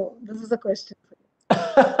 So this is a question for you.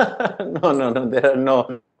 No, there are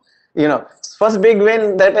no. First big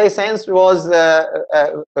win that I sensed was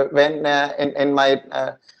when in my,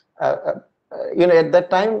 at that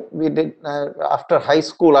time we did, after high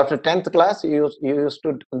school, after 10th class, you used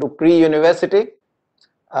to do pre-university.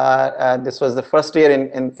 This was the first year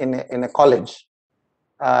in a college.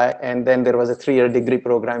 And then there was a 3-year degree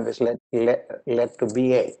program which led to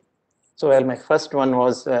BA. So, well, my first one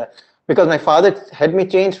was, because my father had me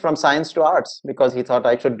change from science to arts because he thought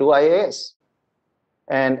I should do IAS.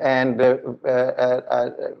 And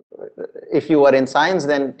if you were in science,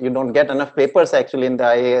 then you don't get enough papers actually in the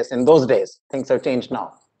IAS in those days. Things have changed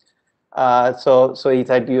now. So he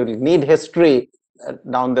said you need history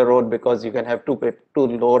down the road because you can have two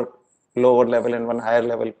lower level and one higher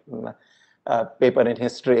level paper in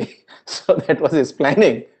history. So that was his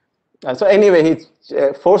planning. So anyway, he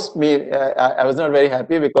forced me. I was not very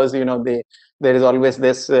happy because there is always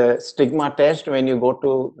this stigma attached when you go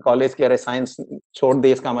to college. कि अरे science छोड़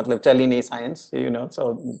दे इसका मतलब चल ही नहीं science.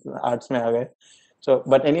 So arts में आ गए. So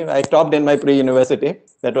but anyway, I topped in my pre-university.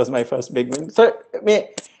 That was my first big win. So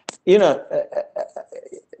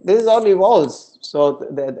this all evolves. So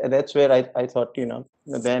that's where I thought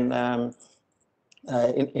then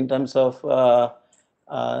in terms of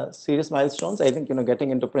serious milestones, I think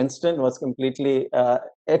getting into Princeton was completely,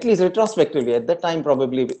 at least retrospectively, at that time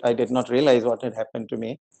probably I did not realize what had happened to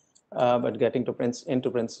me, but getting to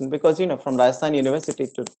into Princeton, because from Rajasthan University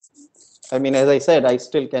to, I mean, as I said, I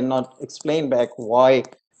still cannot explain back why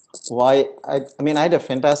I mean, I had a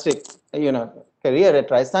fantastic career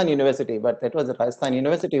at Rajasthan University, but that was at Rajasthan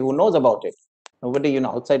University. Who knows about it? Nobody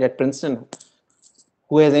outside at Princeton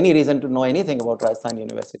who has any reason to know anything about Rajasthan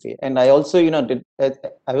University. And I also,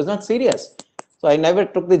 I was not serious. So I never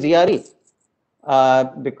took the GRE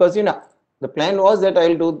because, the plan was that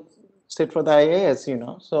I'll sit for the IAS,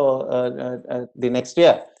 so the next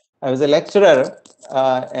year. I was a lecturer,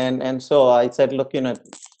 and so I said, look,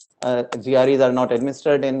 GREs are not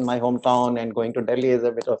administered in my hometown, and going to Delhi is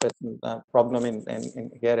a bit of a problem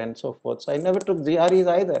in here and so forth. So I never took GREs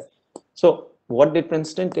either. So what did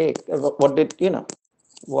Princeton take? What did,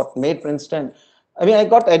 what made Princeton? I mean, I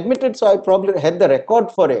got admitted, so I probably had the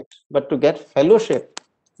record for it, but to get fellowship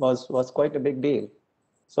was quite a big deal.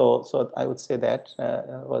 So I would say that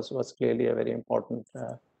was clearly a very important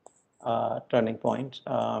turning point.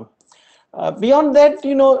 Beyond that,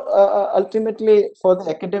 ultimately for the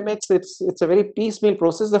academics, it's a very piecemeal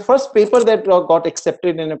process. The first paper that got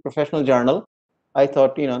accepted in a professional journal, I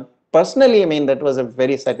thought, personally, I mean, that was a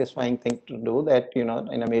very satisfying thing to do. That in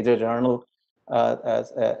a major journal,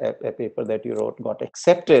 as a paper that you wrote got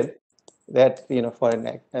accepted. That for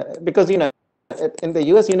an because in the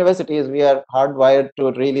U.S. universities we are hardwired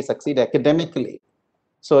to really succeed academically.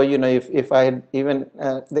 So if I had even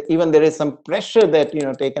there is some pressure that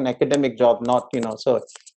take an academic job, not so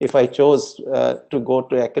if I chose to go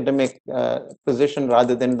to academic position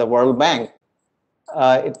rather than the World Bank,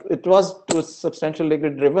 it was to a substantial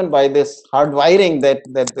degree driven by this hardwiring that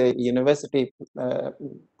the university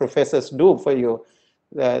professors do for you.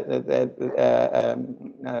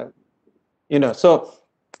 So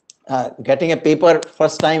getting a paper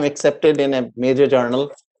first time accepted in a major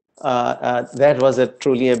journal, that was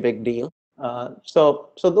truly a big deal.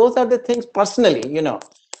 So those are the things personally,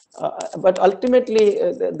 but ultimately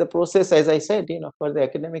the process, as I said, for the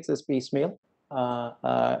academics is piecemeal.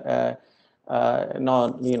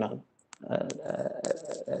 No,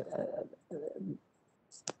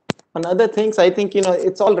 on other things, I think,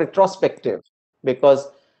 it's all retrospective because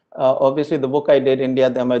obviously the book I did, India,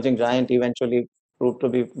 the Emerging Giant, eventually proved to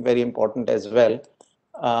be very important as well.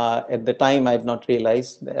 At the time, I had not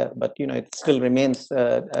realized, but, it still remains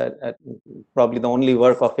probably the only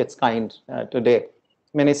work of its kind today.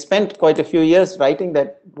 I mean, I spent quite a few years writing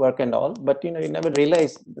that work and all, but, you never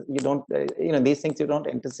realize, you don't, these things you don't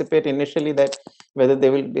anticipate initially that whether they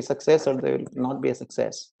will be a success or they will not be a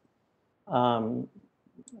success.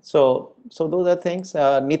 So those are things.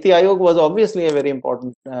 NITI Aayog was obviously a very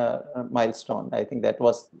important milestone. I think that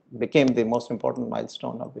became the most important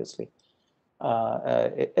milestone, obviously.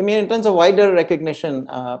 I mean, in terms of wider recognition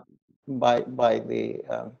by the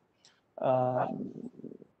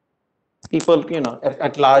people,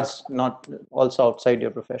 at large, not also outside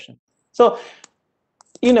your profession. So,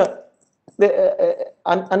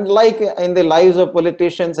 unlike in the lives of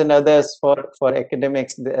politicians and others, for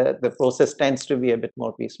academics, the process tends to be a bit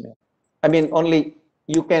more piecemeal. I mean, only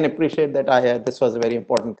you can appreciate that this was a very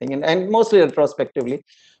important thing, and mostly retrospectively.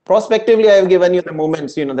 Prospectively, I've given you the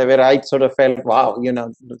moments, where I sort of felt, wow,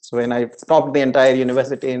 so when I stopped the entire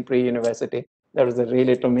university and pre-university, that was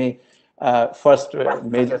really, to me, first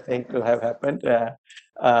major thing to have happened.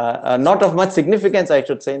 Not of much significance, I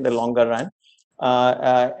should say, in the longer run.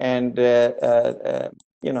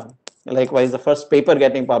 Likewise, the first paper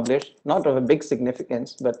getting published, not of a big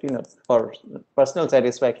significance, but for personal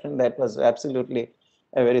satisfaction, that was absolutely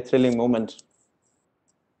a very thrilling moment.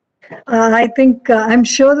 I think I'm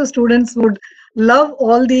sure the students would love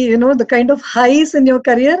all the the kind of highs in your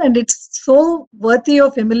career, and it's so worthy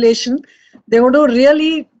of emulation. They want to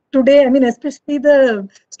really today, I mean, especially the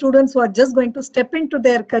students who are just going to step into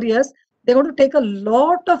their careers, they want to take a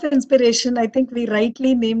lot of inspiration. I think we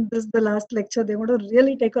rightly named this the last lecture. They want to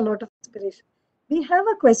really take a lot of inspiration. We have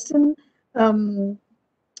a question from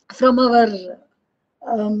our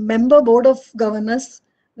member board of governors,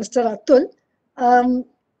 Mr. Atul.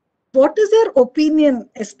 What is your opinion,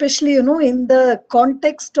 especially in the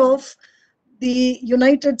context of the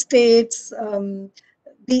United States,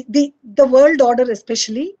 the world order,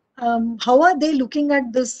 especially? How are they looking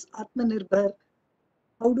at this Atmanirbhar?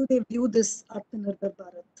 How do they view this Atmanirbhar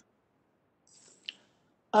Bharat?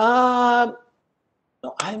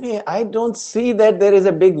 I mean, I don't see that there is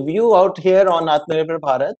a big view out here on Atmanirbhar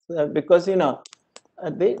Bharat because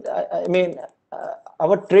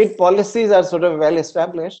our trade policies are sort of well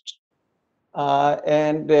established.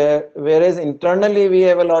 And whereas internally we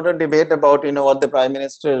have a lot of debate about what the Prime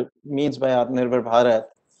Minister means by Atmanirbhar Bharat,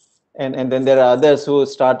 and then there are others who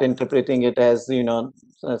start interpreting it as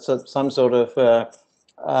some sort of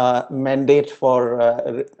mandate for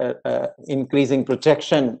increasing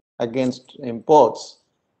protection against imports,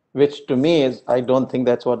 which to me is, I don't think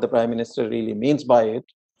that's what the Prime Minister really means by it.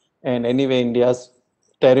 And anyway, India's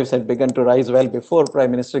tariffs had begun to rise well before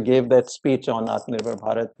Prime Minister gave that speech on Atmanirbhar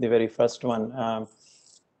Bharat, the very first one,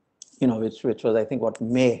 which was, I think,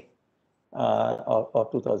 May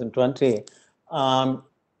of 2020. I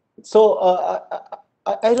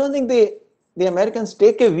don't think the Americans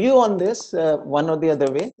take a view on this one or the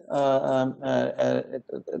other way.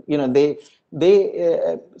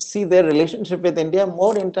 They see their relationship with India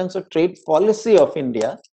more in terms of trade policy of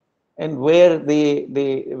India and where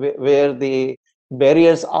the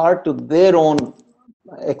barriers are to their own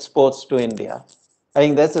exports to India. I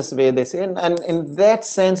think that's the way they say, and in that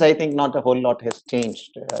sense, I think not a whole lot has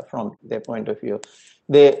changed from their point of view.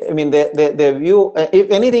 Their view, if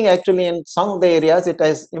anything, actually, in some of the areas, it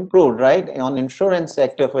has improved, right? On insurance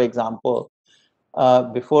sector, for example,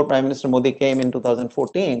 before Prime Minister Modi came in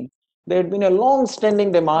 2014, there had been a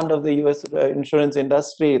long-standing demand of the U.S. Insurance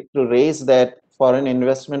industry to raise that foreign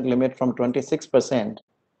investment limit from 26%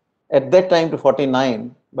 at that time to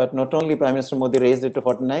 49, but not only Prime Minister Modi raised it to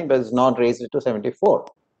 49, but has not raised it to 74.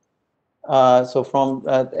 So from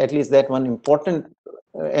at least that one important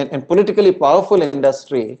and politically powerful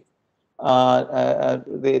industry,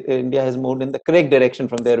 India has moved in the correct direction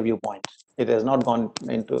from their viewpoint. It has not gone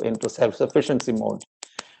into self-sufficiency mode.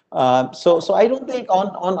 So I don't think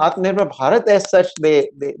on Atmanirbhar Bharat as such they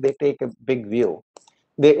take a big view.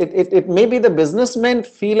 It may be the businessmen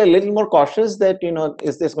feel a little more cautious that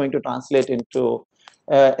is this going to translate into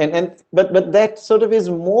but that sort of is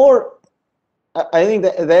more. I think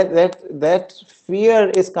that fear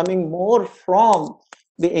is coming more from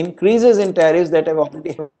the increases in tariffs that have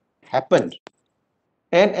already happened,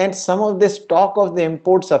 and some of this talk of the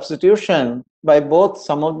import substitution by both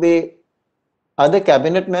some of the other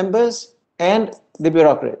cabinet members and the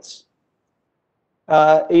bureaucrats.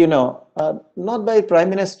 Not by Prime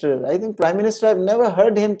Minister. I think Prime Minister, I've never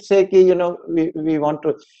heard him say, we want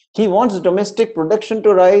to. He wants domestic production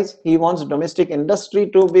to rise. He wants domestic industry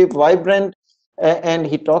to be vibrant, and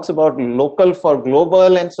he talks about local for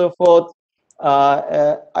global and so forth.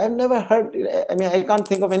 I've never heard. I mean, I can't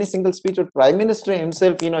think of any single speech of Prime Minister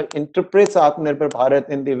himself, interprets Atmanirbhar Bharat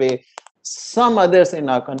in the way some others in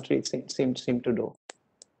our country seem to do.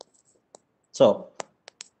 So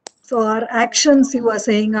our actions, you are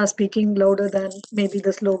saying, are speaking louder than maybe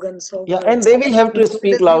the slogans. So yeah, and they will have to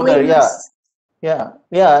speak louder. Yeah.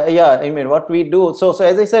 I mean, what we do. So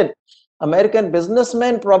as I said, American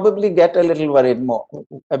businessmen probably get a little worried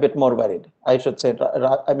a bit more worried, I should say.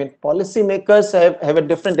 I mean, policymakers have a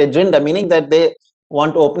different agenda, meaning that they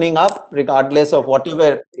want opening up regardless of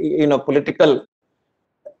whatever, political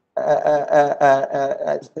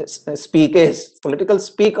speak is. Political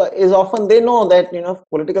speak is often, they know that,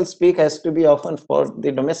 political speak has to be often for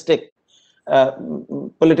the domestic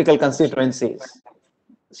political constituencies.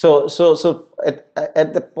 So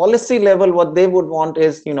at the policy level, what they would want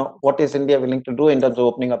is, what is India willing to do in terms of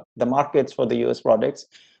opening up the markets for the US products.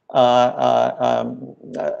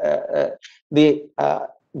 The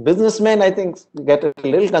businessmen, I think, get a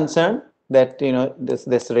little concerned that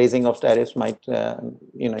this raising of tariffs might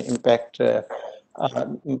impact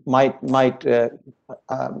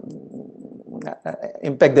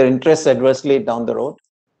impact their interests adversely down the road.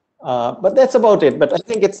 But that's about it. But I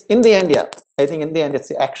think it's in the end, it's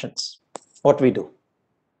the actions, what we do.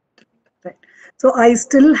 Right. So I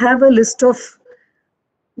still have a list of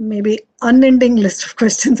maybe unending list of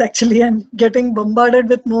questions. Actually, I'm getting bombarded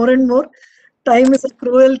with more and more. Time is a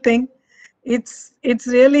cruel thing. It's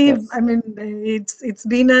really, yes. I mean, it's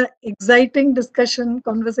been an exciting discussion,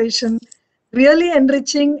 conversation, really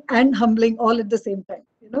enriching and humbling all at the same time.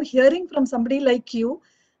 Hearing from somebody like you,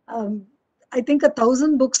 I think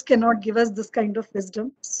 1,000 books cannot give us this kind of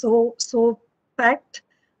wisdom. So packed,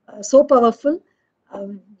 so powerful.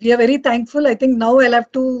 We are very thankful. I think now I'll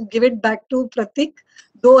have to give it back to Pratik,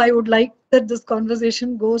 though I would like that this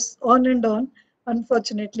conversation goes on and on,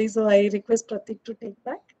 unfortunately. So I request Pratik to take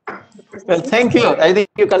back. Well, thank you. I think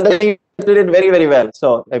you conducted it very, very well.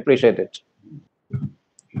 So I appreciate it.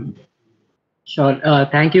 Sure.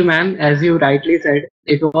 Thank you, ma'am. As you rightly said,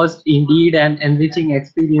 it was indeed an enriching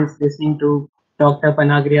experience listening to Dr.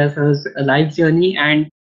 Panagariya sir's life journey and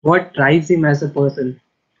what drives him as a person.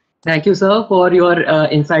 Thank you, sir, for your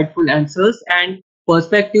insightful answers and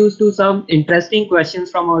perspectives to some interesting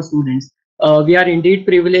questions from our students. We are indeed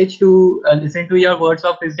privileged to listen to your words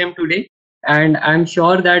of wisdom today, and I'm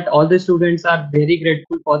sure that all the students are very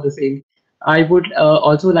grateful for the same. I would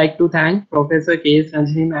also like to thank Professor K.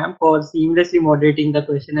 Sanjeev ma'am for seamlessly moderating the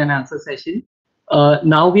question and answer session.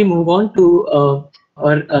 Now we move on to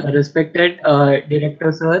our respected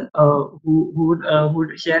director, sir, who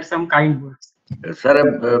would share some kind words.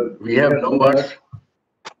 Sir, we have no words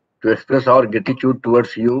to express our gratitude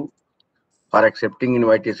towards you for accepting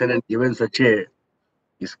invitation and given such a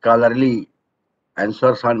scholarly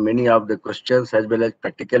answers on many of the questions as well as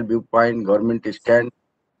practical viewpoint, government stand,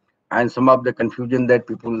 and some of the confusion that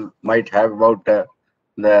people might have about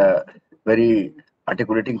the very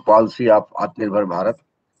articulating policy of Atmanirbhar Bharat.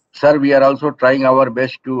 Sir, we are also trying our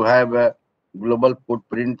best to have a global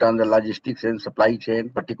footprint on the logistics and supply chain,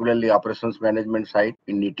 particularly operations management side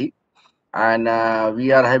in NITI. And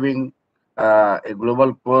we are having a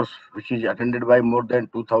global course which is attended by more than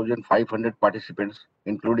 2,500 participants,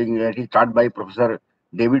 including it is taught by Professor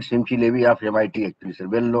David Simchi Levy of MIT, actually, sir,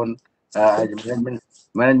 well known as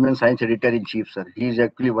management science editor in chief, sir. He is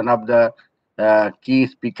actually one of the key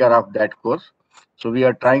speaker of that course. So we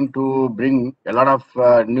are trying to bring a lot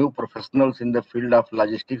of new professionals in the field of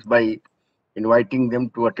logistics by inviting them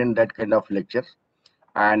to attend that kind of lectures.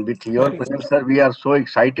 And with your presence, sir, we are so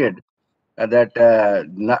excited that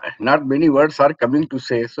not many words are coming to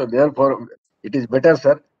say. So therefore, it is better,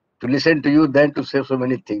 sir, to listen to you than to say so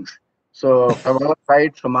many things. So from our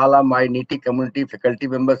side, from all of my NITI community, faculty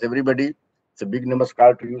members, everybody, it's a big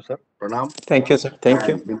namaskar to you, sir. Pranam. Thank you, sir. Thank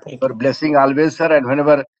you. And Thank your you. blessing always, sir. And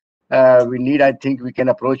whenever we need, I think we can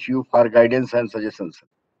approach you for guidance and suggestions, sir.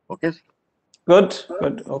 Okay, sir? Good.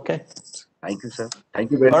 Good. Okay. Thank you, sir.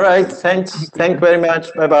 Thank you very All much. right. Thanks. Thank you, Thank you sir. very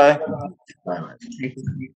much. Bye bye. Bye-bye. Thank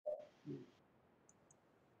you.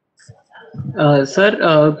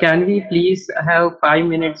 Sir, can we please have 5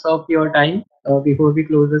 minutes of your time before we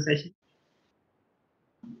close the session?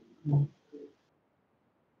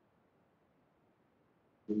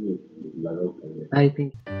 I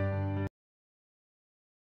think.